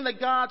thing that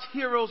God's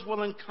heroes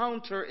will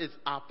encounter is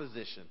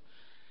opposition.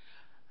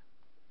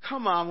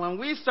 Come on, when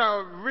we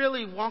start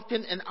really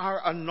walking in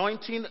our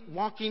anointing,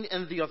 walking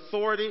in the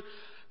authority,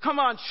 come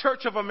on,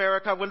 Church of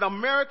America, when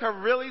America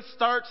really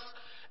starts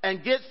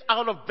and gets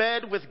out of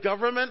bed with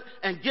government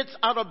and gets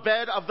out of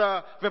bed of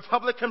the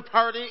Republican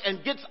Party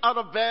and gets out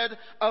of bed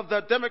of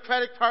the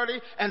Democratic Party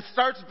and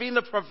starts being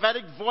the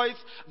prophetic voice,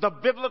 the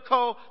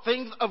biblical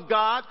things of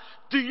God,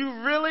 do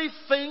you really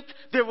think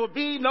there will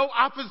be no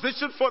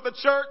opposition for the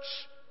church?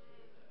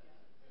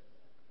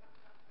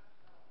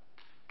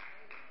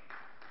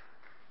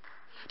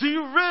 Do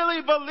you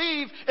really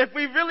believe if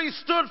we really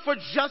stood for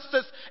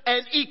justice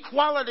and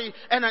equality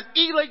and an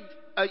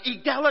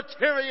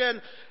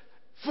egalitarian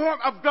form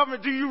of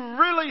government, do you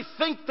really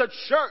think the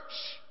church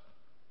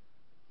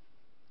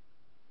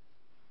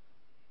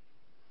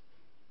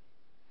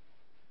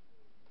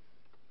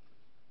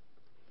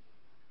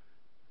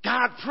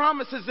God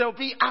promises there will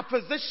be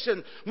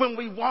opposition when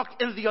we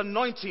walk in the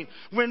anointing,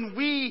 when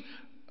we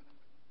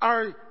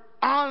are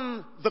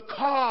on the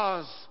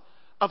cause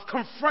of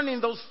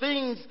confronting those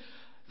things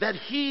that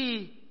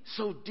He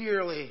so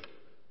dearly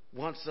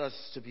wants us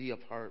to be a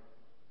part.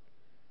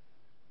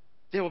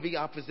 There will be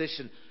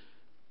opposition.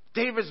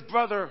 David's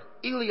brother,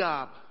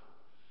 Eliab,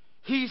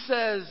 he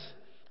says,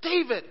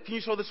 David, can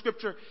you show the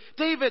scripture?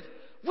 David,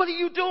 what are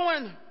you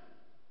doing?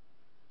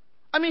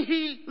 I mean,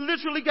 he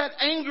literally got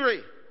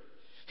angry.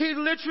 He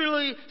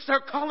literally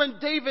started calling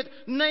David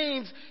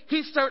names.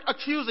 He started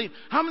accusing.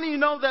 How many of you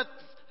know that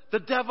the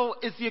devil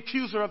is the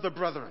accuser of the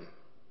brethren?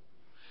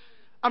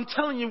 I'm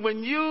telling you,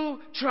 when you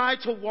try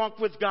to walk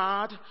with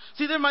God,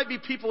 see, there might be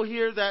people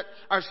here that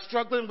are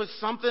struggling with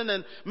something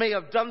and may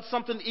have done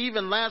something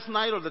even last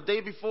night or the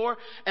day before,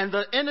 and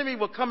the enemy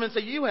will come and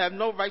say, you have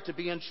no right to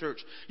be in church.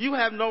 You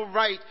have no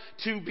right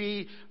to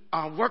be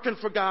working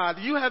for God.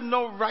 You have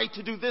no right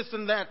to do this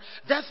and that.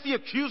 That's the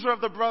accuser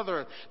of the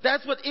brother.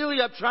 That's what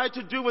Eliab tried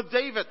to do with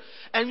David.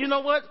 And you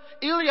know what?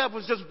 Eliab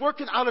was just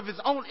working out of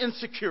his own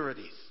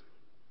insecurities.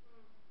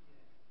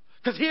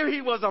 Because here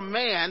he was a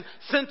man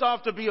sent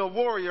off to be a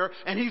warrior,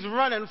 and he's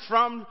running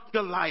from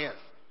Goliath.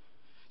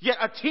 Yet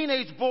a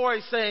teenage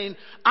boy saying,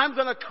 I'm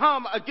going to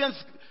come against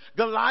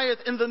Goliath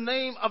in the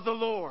name of the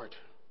Lord.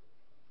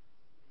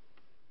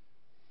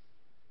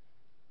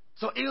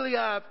 So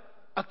Eliab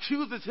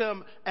accuses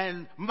him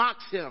and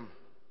mocks him.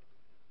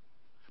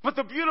 But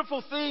the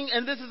beautiful thing,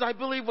 and this is, I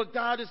believe, what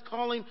God is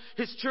calling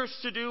His church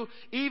to do,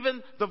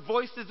 even the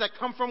voices that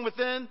come from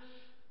within,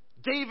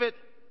 David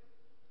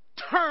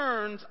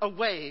turns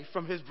away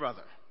from his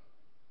brother.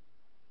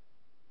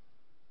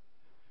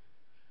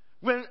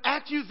 When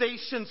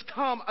accusations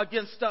come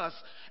against us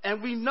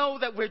and we know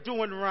that we're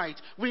doing right,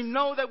 we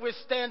know that we're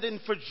standing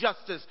for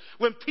justice,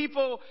 when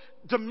people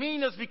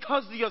demean us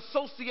because of the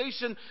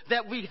association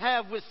that we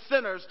have with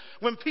sinners,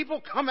 when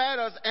people come at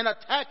us and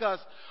attack us,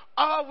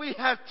 all we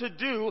have to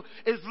do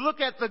is look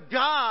at the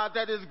God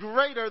that is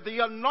greater,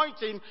 the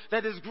anointing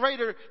that is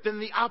greater than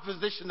the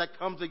opposition that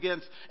comes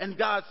against, and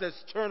God says,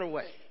 turn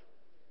away.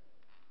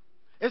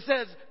 It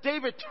says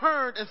David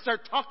turned and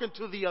started talking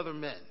to the other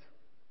men.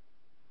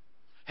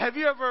 Have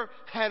you ever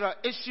had an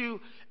issue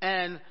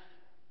and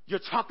you're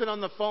talking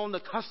on the phone to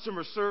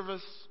customer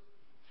service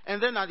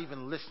and they're not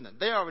even listening?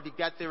 They already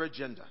got their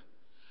agenda.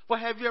 Well,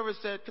 have you ever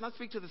said, can I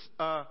speak to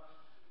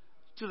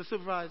the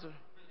supervisor?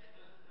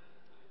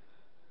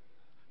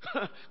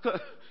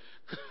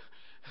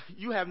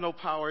 You have no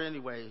power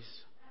anyways.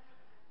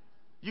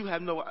 You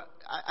have no,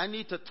 I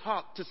need to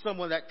talk to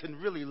someone that can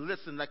really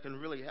listen, that can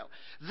really help.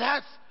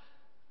 That's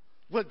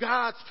what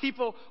God's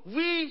people,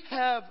 we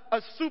have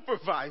a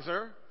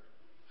supervisor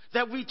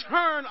that we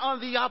turn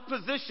on the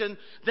opposition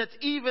that's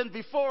even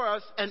before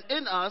us and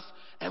in us,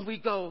 and we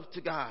go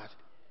to God.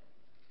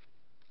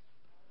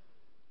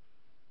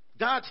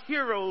 God's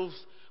heroes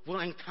will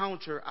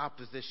encounter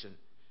opposition.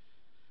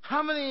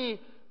 How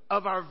many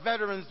of our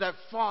veterans that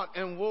fought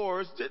in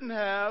wars didn't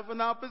have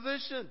an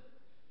opposition?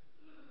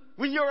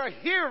 When you're a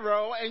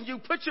hero and you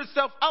put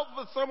yourself out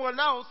for someone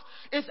else,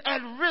 it's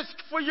at risk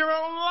for your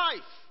own life.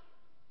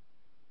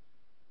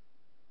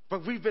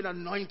 But we've been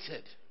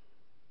anointed.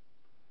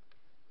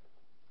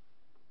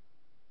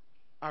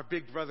 Our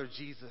big brother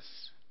Jesus,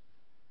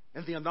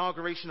 in the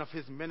inauguration of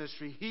his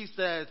ministry, he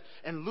said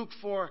in Luke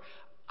 4,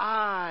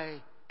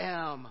 I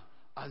am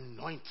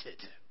anointed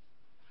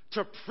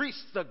to preach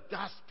the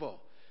gospel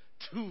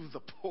to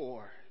the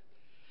poor,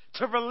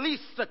 to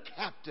release the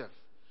captive,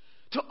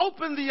 to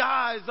open the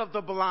eyes of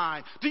the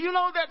blind. Do you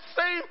know that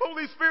same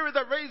Holy Spirit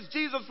that raised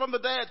Jesus from the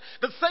dead,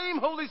 the same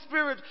Holy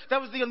Spirit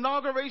that was the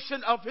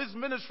inauguration of his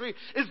ministry,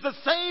 is the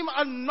same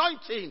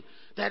anointing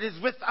that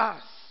is with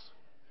us?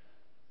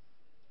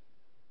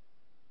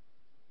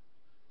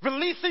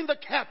 Releasing the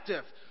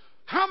captive.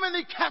 How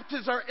many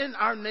captives are in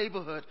our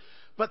neighborhood?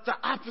 But the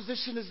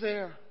opposition is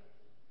there.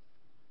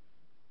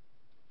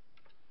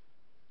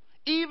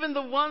 Even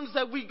the ones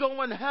that we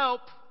go and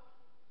help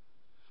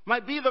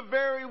might be the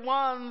very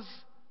ones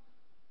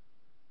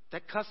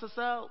that cuss us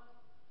out.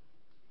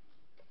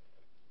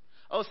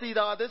 Oh, see,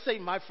 this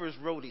ain't my first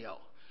rodeo.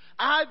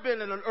 I've been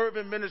in an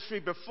urban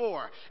ministry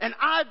before, and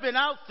I've been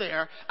out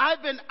there.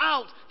 I've been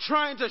out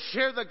trying to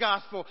share the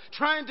gospel,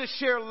 trying to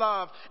share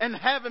love, and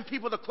having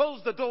people to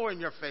close the door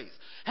in your face,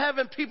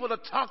 having people to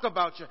talk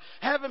about you,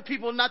 having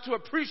people not to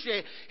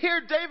appreciate.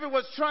 Here David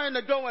was trying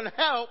to go and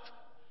help,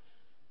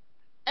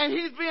 and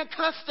he's being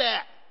cussed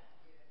at.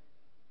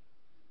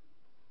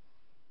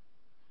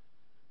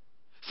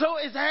 So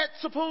is that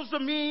supposed to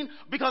mean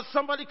because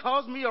somebody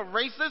calls me a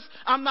racist,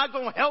 I'm not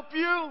going to help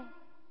you?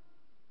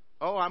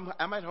 Oh,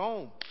 I'm at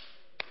home.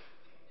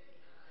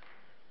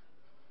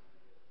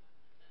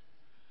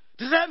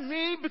 Does that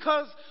mean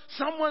because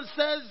someone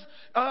says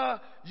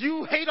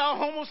you hate our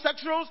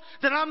homosexuals,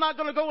 then I'm not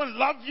going to go and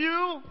love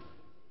you?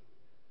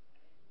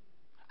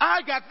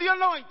 I got the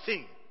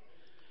anointing.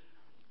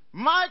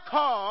 My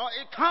call,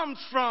 it comes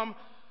from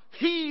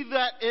he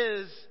that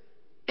is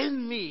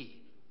in me,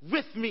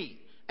 with me,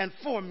 and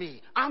for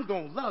me. I'm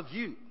going to love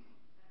you.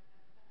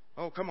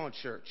 Oh, come on,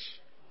 church.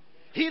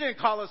 He didn't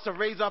call us to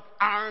raise up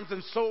arms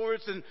and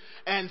swords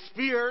and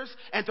spears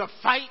and to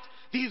fight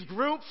these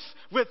groups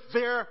with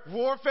their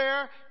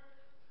warfare.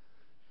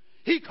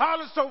 He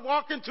called us to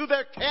walk into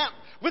their camp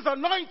with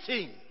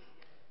anointing.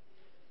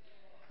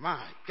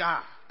 My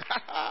God.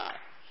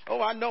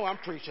 Oh, I know I'm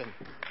preaching.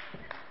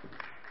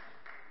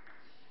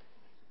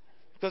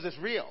 Because it's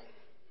real.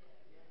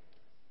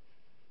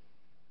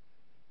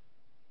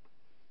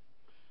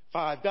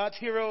 5, God's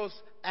heroes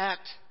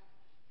act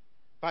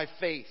by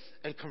faith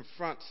and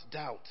confronts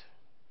doubt.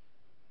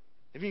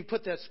 If you can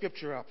put that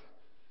scripture up.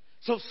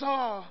 So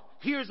Saul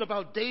hears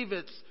about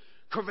David's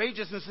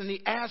courageousness and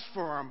he asks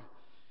for him.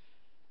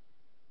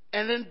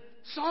 And then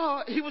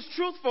Saul, he was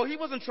truthful. He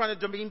wasn't trying to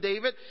demean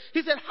David.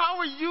 He said, how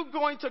are you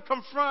going to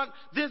confront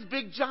this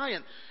big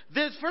giant?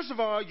 First of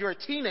all, you're a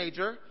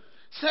teenager.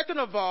 Second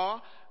of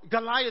all,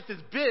 Goliath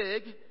is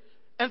big.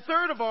 And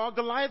third of all,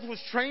 Goliath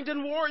was trained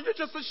in war. You're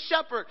just a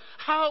shepherd.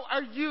 How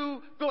are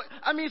you going?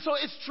 So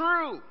it's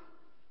true.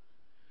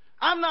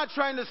 I'm not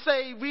trying to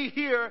say we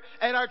here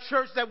at our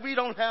church that we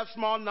don't have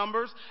small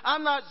numbers.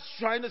 I'm not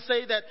trying to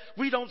say that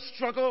we don't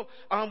struggle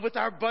with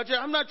our budget.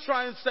 I'm not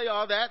trying to say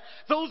all that.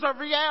 Those are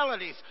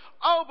realities.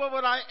 Oh, but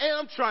what I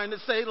am trying to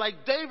say,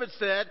 like David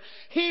said,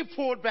 he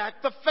pulled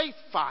back the faith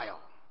file.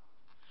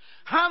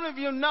 How many of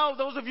you know,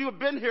 those of you who have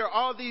been here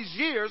all these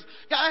years,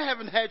 I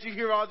haven't had you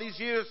here all these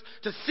years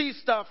to see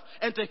stuff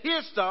and to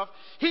hear stuff.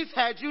 He's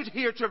had you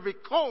here to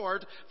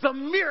record the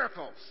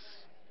miracles.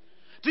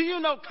 Do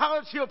you know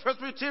College Hill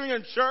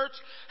Presbyterian Church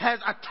has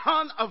a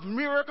ton of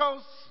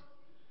miracles,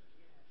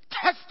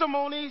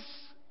 testimonies?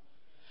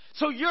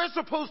 So you're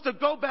supposed to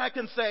go back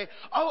and say,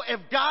 oh, if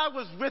God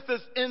was with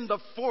us in the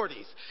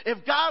 40s,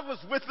 if God was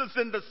with us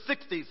in the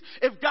 60s,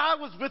 if God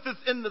was with us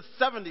in the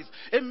 70s,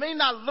 it may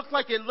not look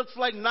like it looks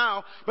like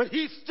now, but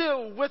he's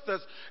still with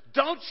us.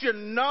 Don't you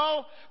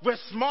know we're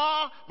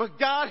small, but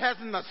God has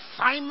an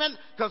assignment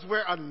because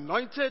we're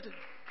anointed?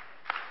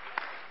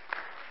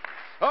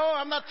 Oh,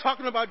 I'm not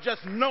talking about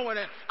just knowing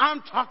it.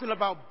 I'm talking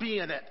about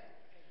being it.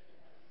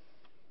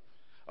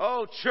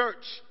 Oh,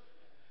 church,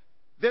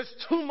 there's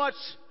too much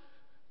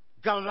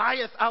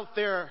Goliath out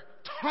there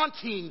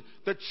taunting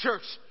the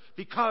church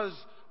because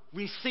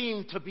we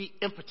seem to be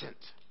impotent.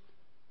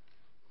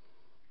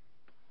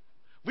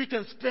 We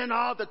can spend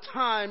all the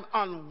time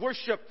on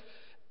worship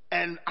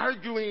and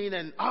arguing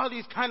and all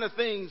these kind of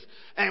things,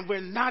 and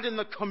we're not in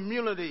the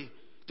community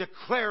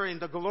declaring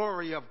the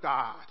glory of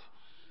God.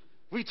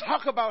 We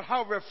talk about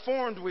how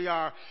reformed we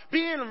are.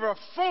 Being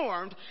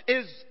reformed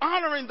is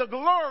honoring the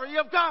glory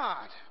of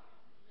God.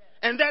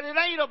 And that it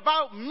ain't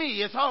about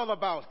me, it's all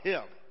about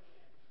him.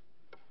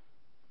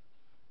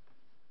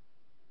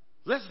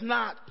 Let's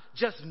not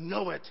just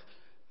know it,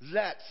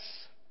 let's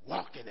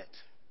walk in it.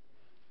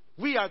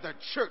 We are the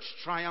church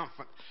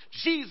triumphant.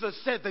 Jesus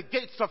said the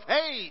gates of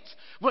Hades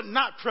would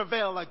not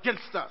prevail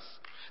against us.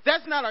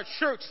 That's not a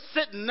church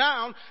sitting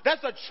down,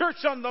 that's a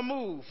church on the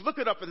move. Look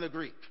it up in the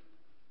Greek.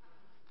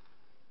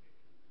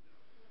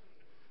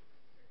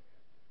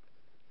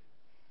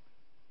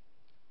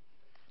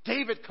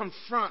 David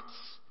confronts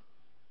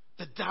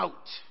the doubt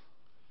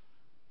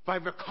by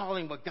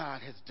recalling what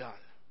God has done.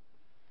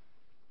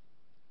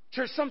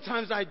 Church,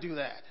 sometimes I do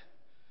that.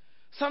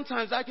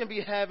 Sometimes I can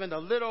be having a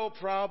little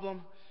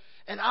problem,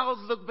 and I'll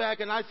look back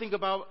and I think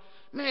about,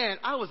 man,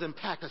 I was in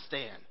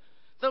Pakistan.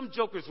 Them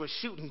jokers were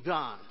shooting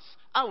guns.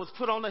 I was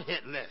put on a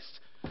hit list.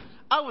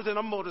 I was in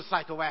a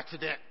motorcycle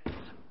accident.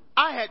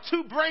 I had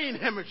 2 brain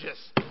hemorrhages.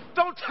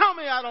 Don't tell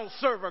me I don't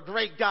serve a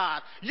great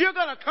God. You're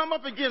going to come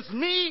up against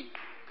me?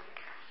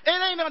 It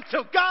ain't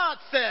until God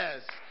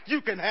says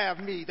you can have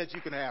me that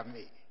you can have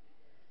me.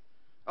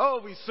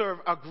 Oh, we serve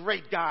a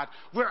great God.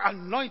 We're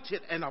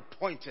anointed and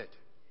appointed.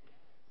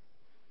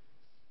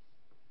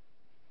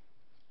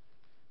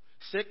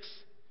 6,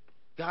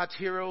 God's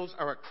heroes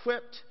are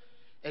equipped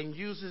and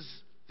uses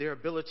their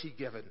ability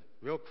given.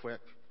 Real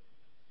quick.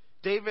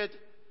 David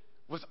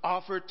was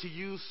offered to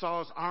use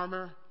Saul's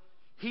armor.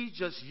 He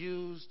just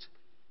used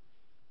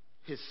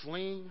his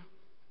sling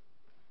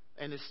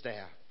and his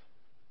staff.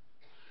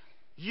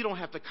 You don't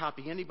have to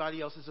copy anybody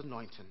else's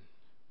anointing.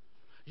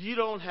 You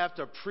don't have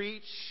to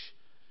preach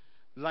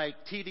like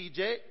T.D.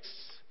 Jakes.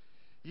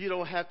 You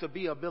don't have to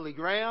be a Billy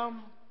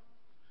Graham.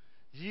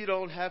 You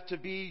don't have to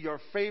be your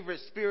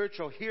favorite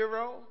spiritual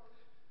hero.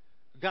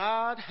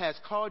 God has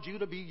called you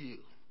to be you.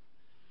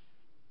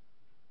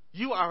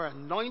 You are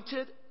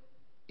anointed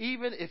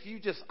even if you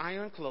just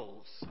iron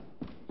clothes.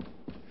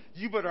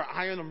 You better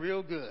iron them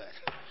real good.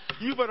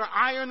 You better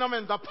iron them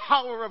in the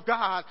power of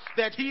God,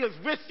 that he is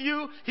with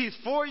you, he's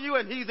for you,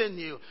 and he's in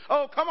you.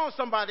 Oh, come on,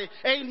 somebody.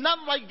 Ain't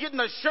nothing like getting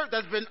a shirt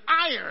that's been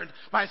ironed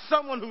by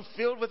someone who's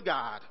filled with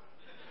God.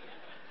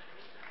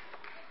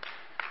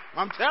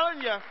 I'm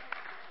telling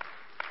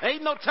you,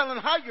 ain't no telling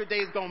how your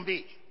day's going to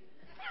be.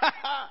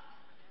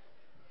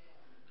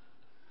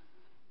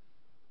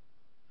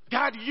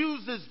 God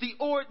uses the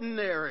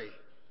ordinary.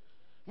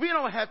 We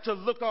don't have to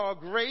look all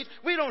great.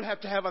 We don't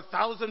have to have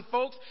 1,000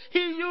 folks. He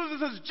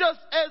uses us just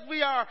as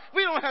we are.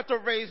 We don't have to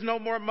raise no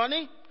more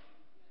money.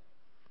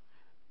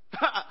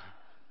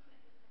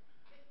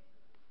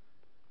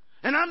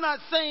 And I'm not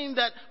saying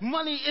that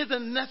money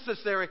isn't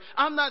necessary.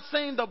 I'm not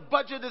saying the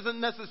budget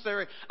isn't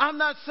necessary. I'm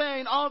not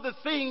saying all the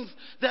things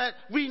that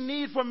we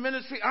need for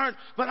ministry aren't.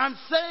 But I'm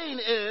saying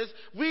is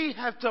we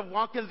have to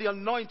walk in the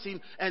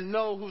anointing and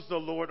know who's the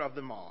Lord of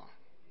them all.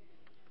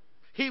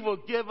 He will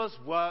give us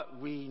what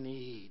we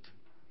need.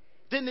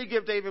 Didn't he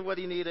give David what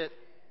he needed?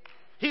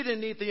 He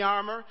didn't need the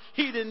armor.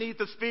 He didn't need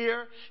the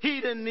spear.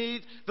 He didn't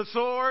need the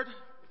sword.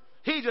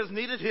 He just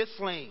needed his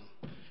sling.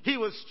 He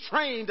was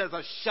trained as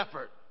a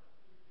shepherd.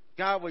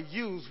 God will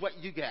use what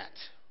you got.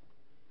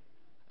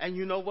 And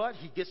you know what?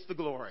 He gets the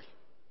glory.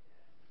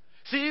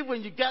 See,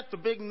 when you got the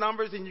big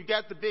numbers and you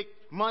got the big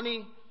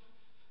money,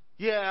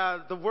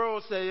 yeah, the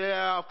world say,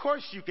 yeah, of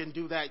course you can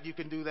do that,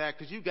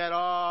 because you got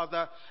all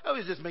the, oh,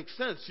 it just makes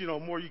sense, you know,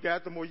 more you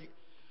got, the more you,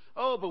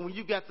 oh, but when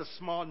you got the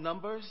small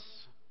numbers,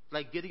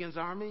 like Gideon's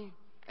army,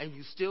 and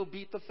you still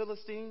beat the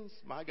Philistines,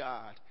 my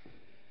God,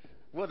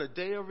 what a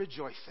day of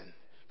rejoicing,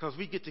 because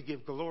we get to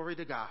give glory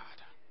to God.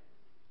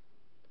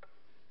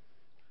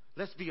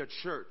 Let's be a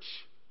church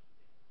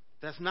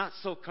that's not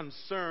so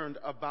concerned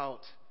about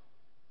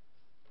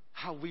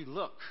how we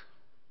look,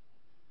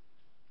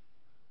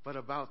 but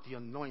about the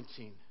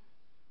anointing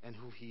and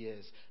who he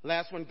is.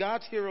 Last one,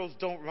 God's heroes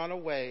don't run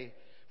away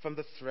from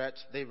the threat,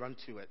 they run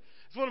to it.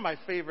 It's one of my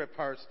favorite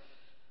parts.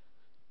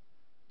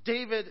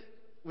 David,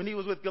 when he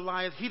was with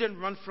Goliath, he didn't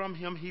run from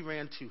him, he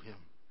ran to him.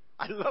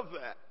 I love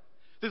that.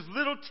 This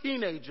little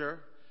teenager,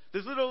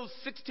 this little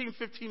 16,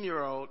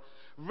 15-year-old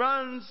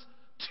runs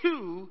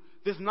to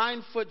this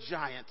 9-foot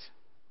giant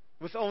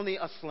with only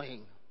a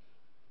sling.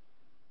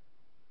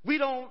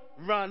 don't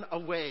run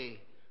away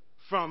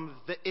from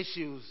the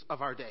issues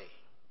of our day.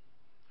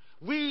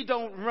 We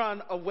don't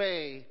run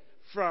away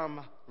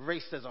from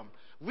racism.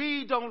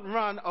 We don't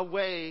run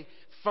away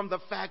from the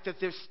fact that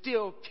they're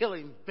still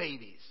killing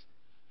babies.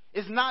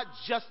 It's not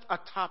just a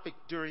topic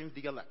during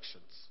the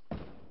elections.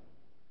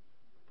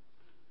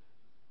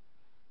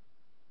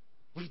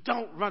 We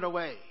don't run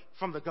away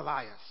from the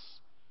Goliaths.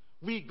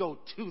 We go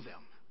to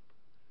them.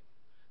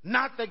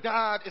 Not that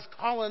God is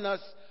calling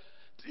us,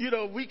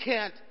 we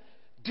can't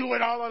do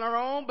it all on our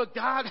own, but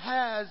God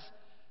has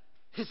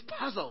his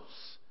puzzles.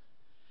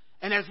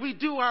 And as we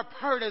do our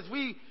part, as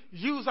we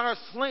use our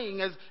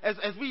sling,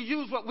 as we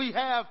use what we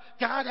have,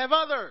 God have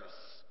others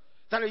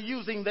that are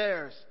using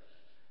theirs,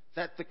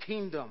 that the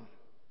kingdom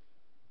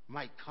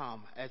might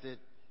come as it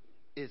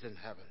is in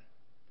heaven.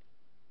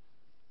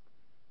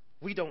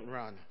 We don't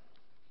run.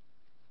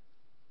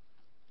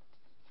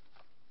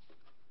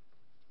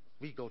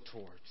 We go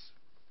towards.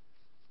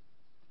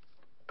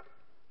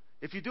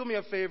 If you do me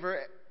a favor,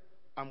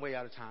 I'm way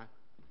out of time.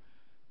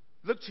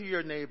 Look to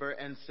your neighbor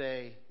and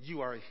say,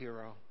 you are a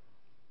hero.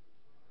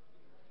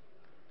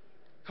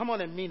 Come on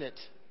and mean it.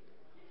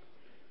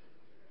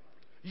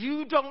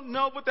 You don't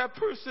know what that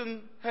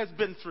person has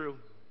been through.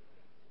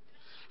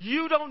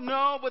 You don't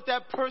know what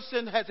that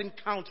person has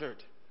encountered.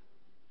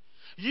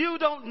 You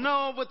don't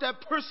know what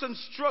that person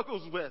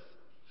struggles with.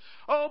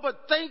 Oh,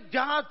 but thank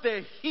God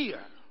they're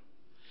here.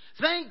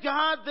 Thank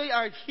God they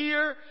are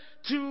here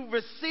to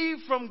receive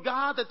from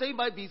God that they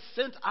might be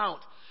sent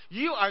out.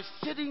 You are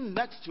sitting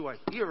next to a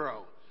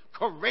hero,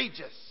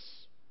 courageous,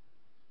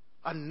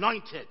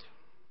 anointed.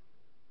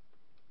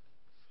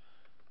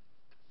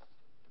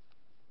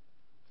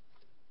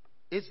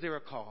 Is there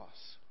a cause?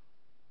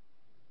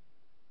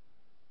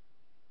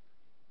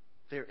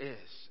 There is,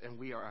 and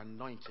we are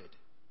anointed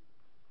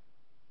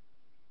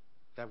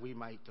that we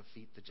might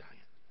defeat the giant.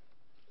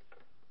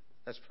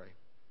 Let's pray.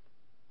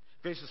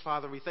 Gracious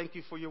Father, we thank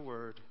you for your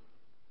word.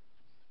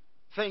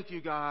 Thank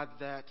you, God,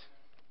 that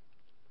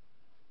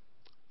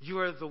you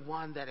are the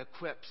one that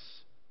equips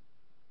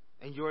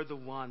and you're the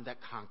one that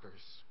conquers.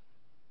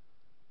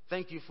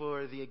 Thank you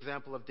for the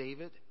example of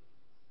David.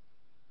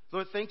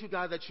 Lord, thank you,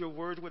 God, that your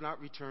word would not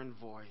return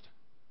void.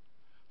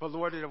 But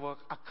Lord, it will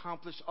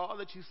accomplish all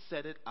that you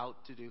set it out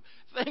to do.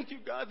 Thank you,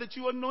 God, that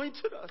you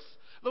anointed us.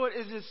 Lord,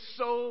 it is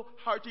so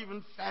hard to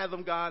even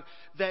fathom, God,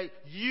 that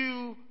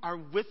you are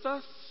with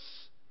us.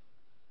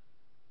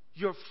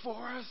 You're for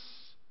us.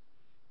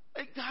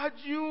 And God,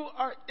 you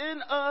are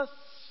in us.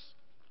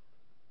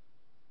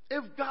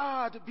 If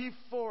God be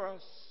for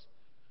us,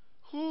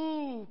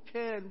 who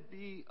can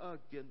be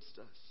against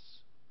us?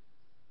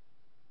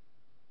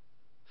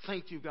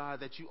 Thank you,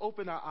 God, that you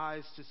open our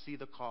eyes to see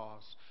the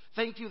cause.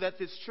 Thank you that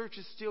this church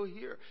is still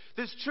here.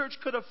 This church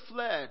could have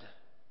fled,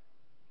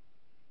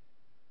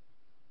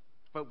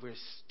 but we're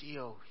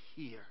still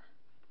here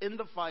in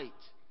the fight,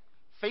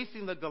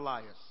 facing the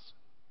Goliaths,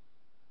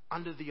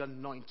 under the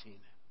anointing.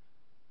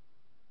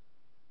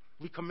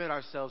 We commit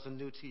ourselves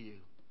anew to you.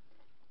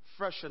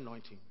 Fresh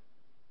anointing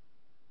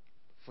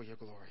for your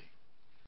glory.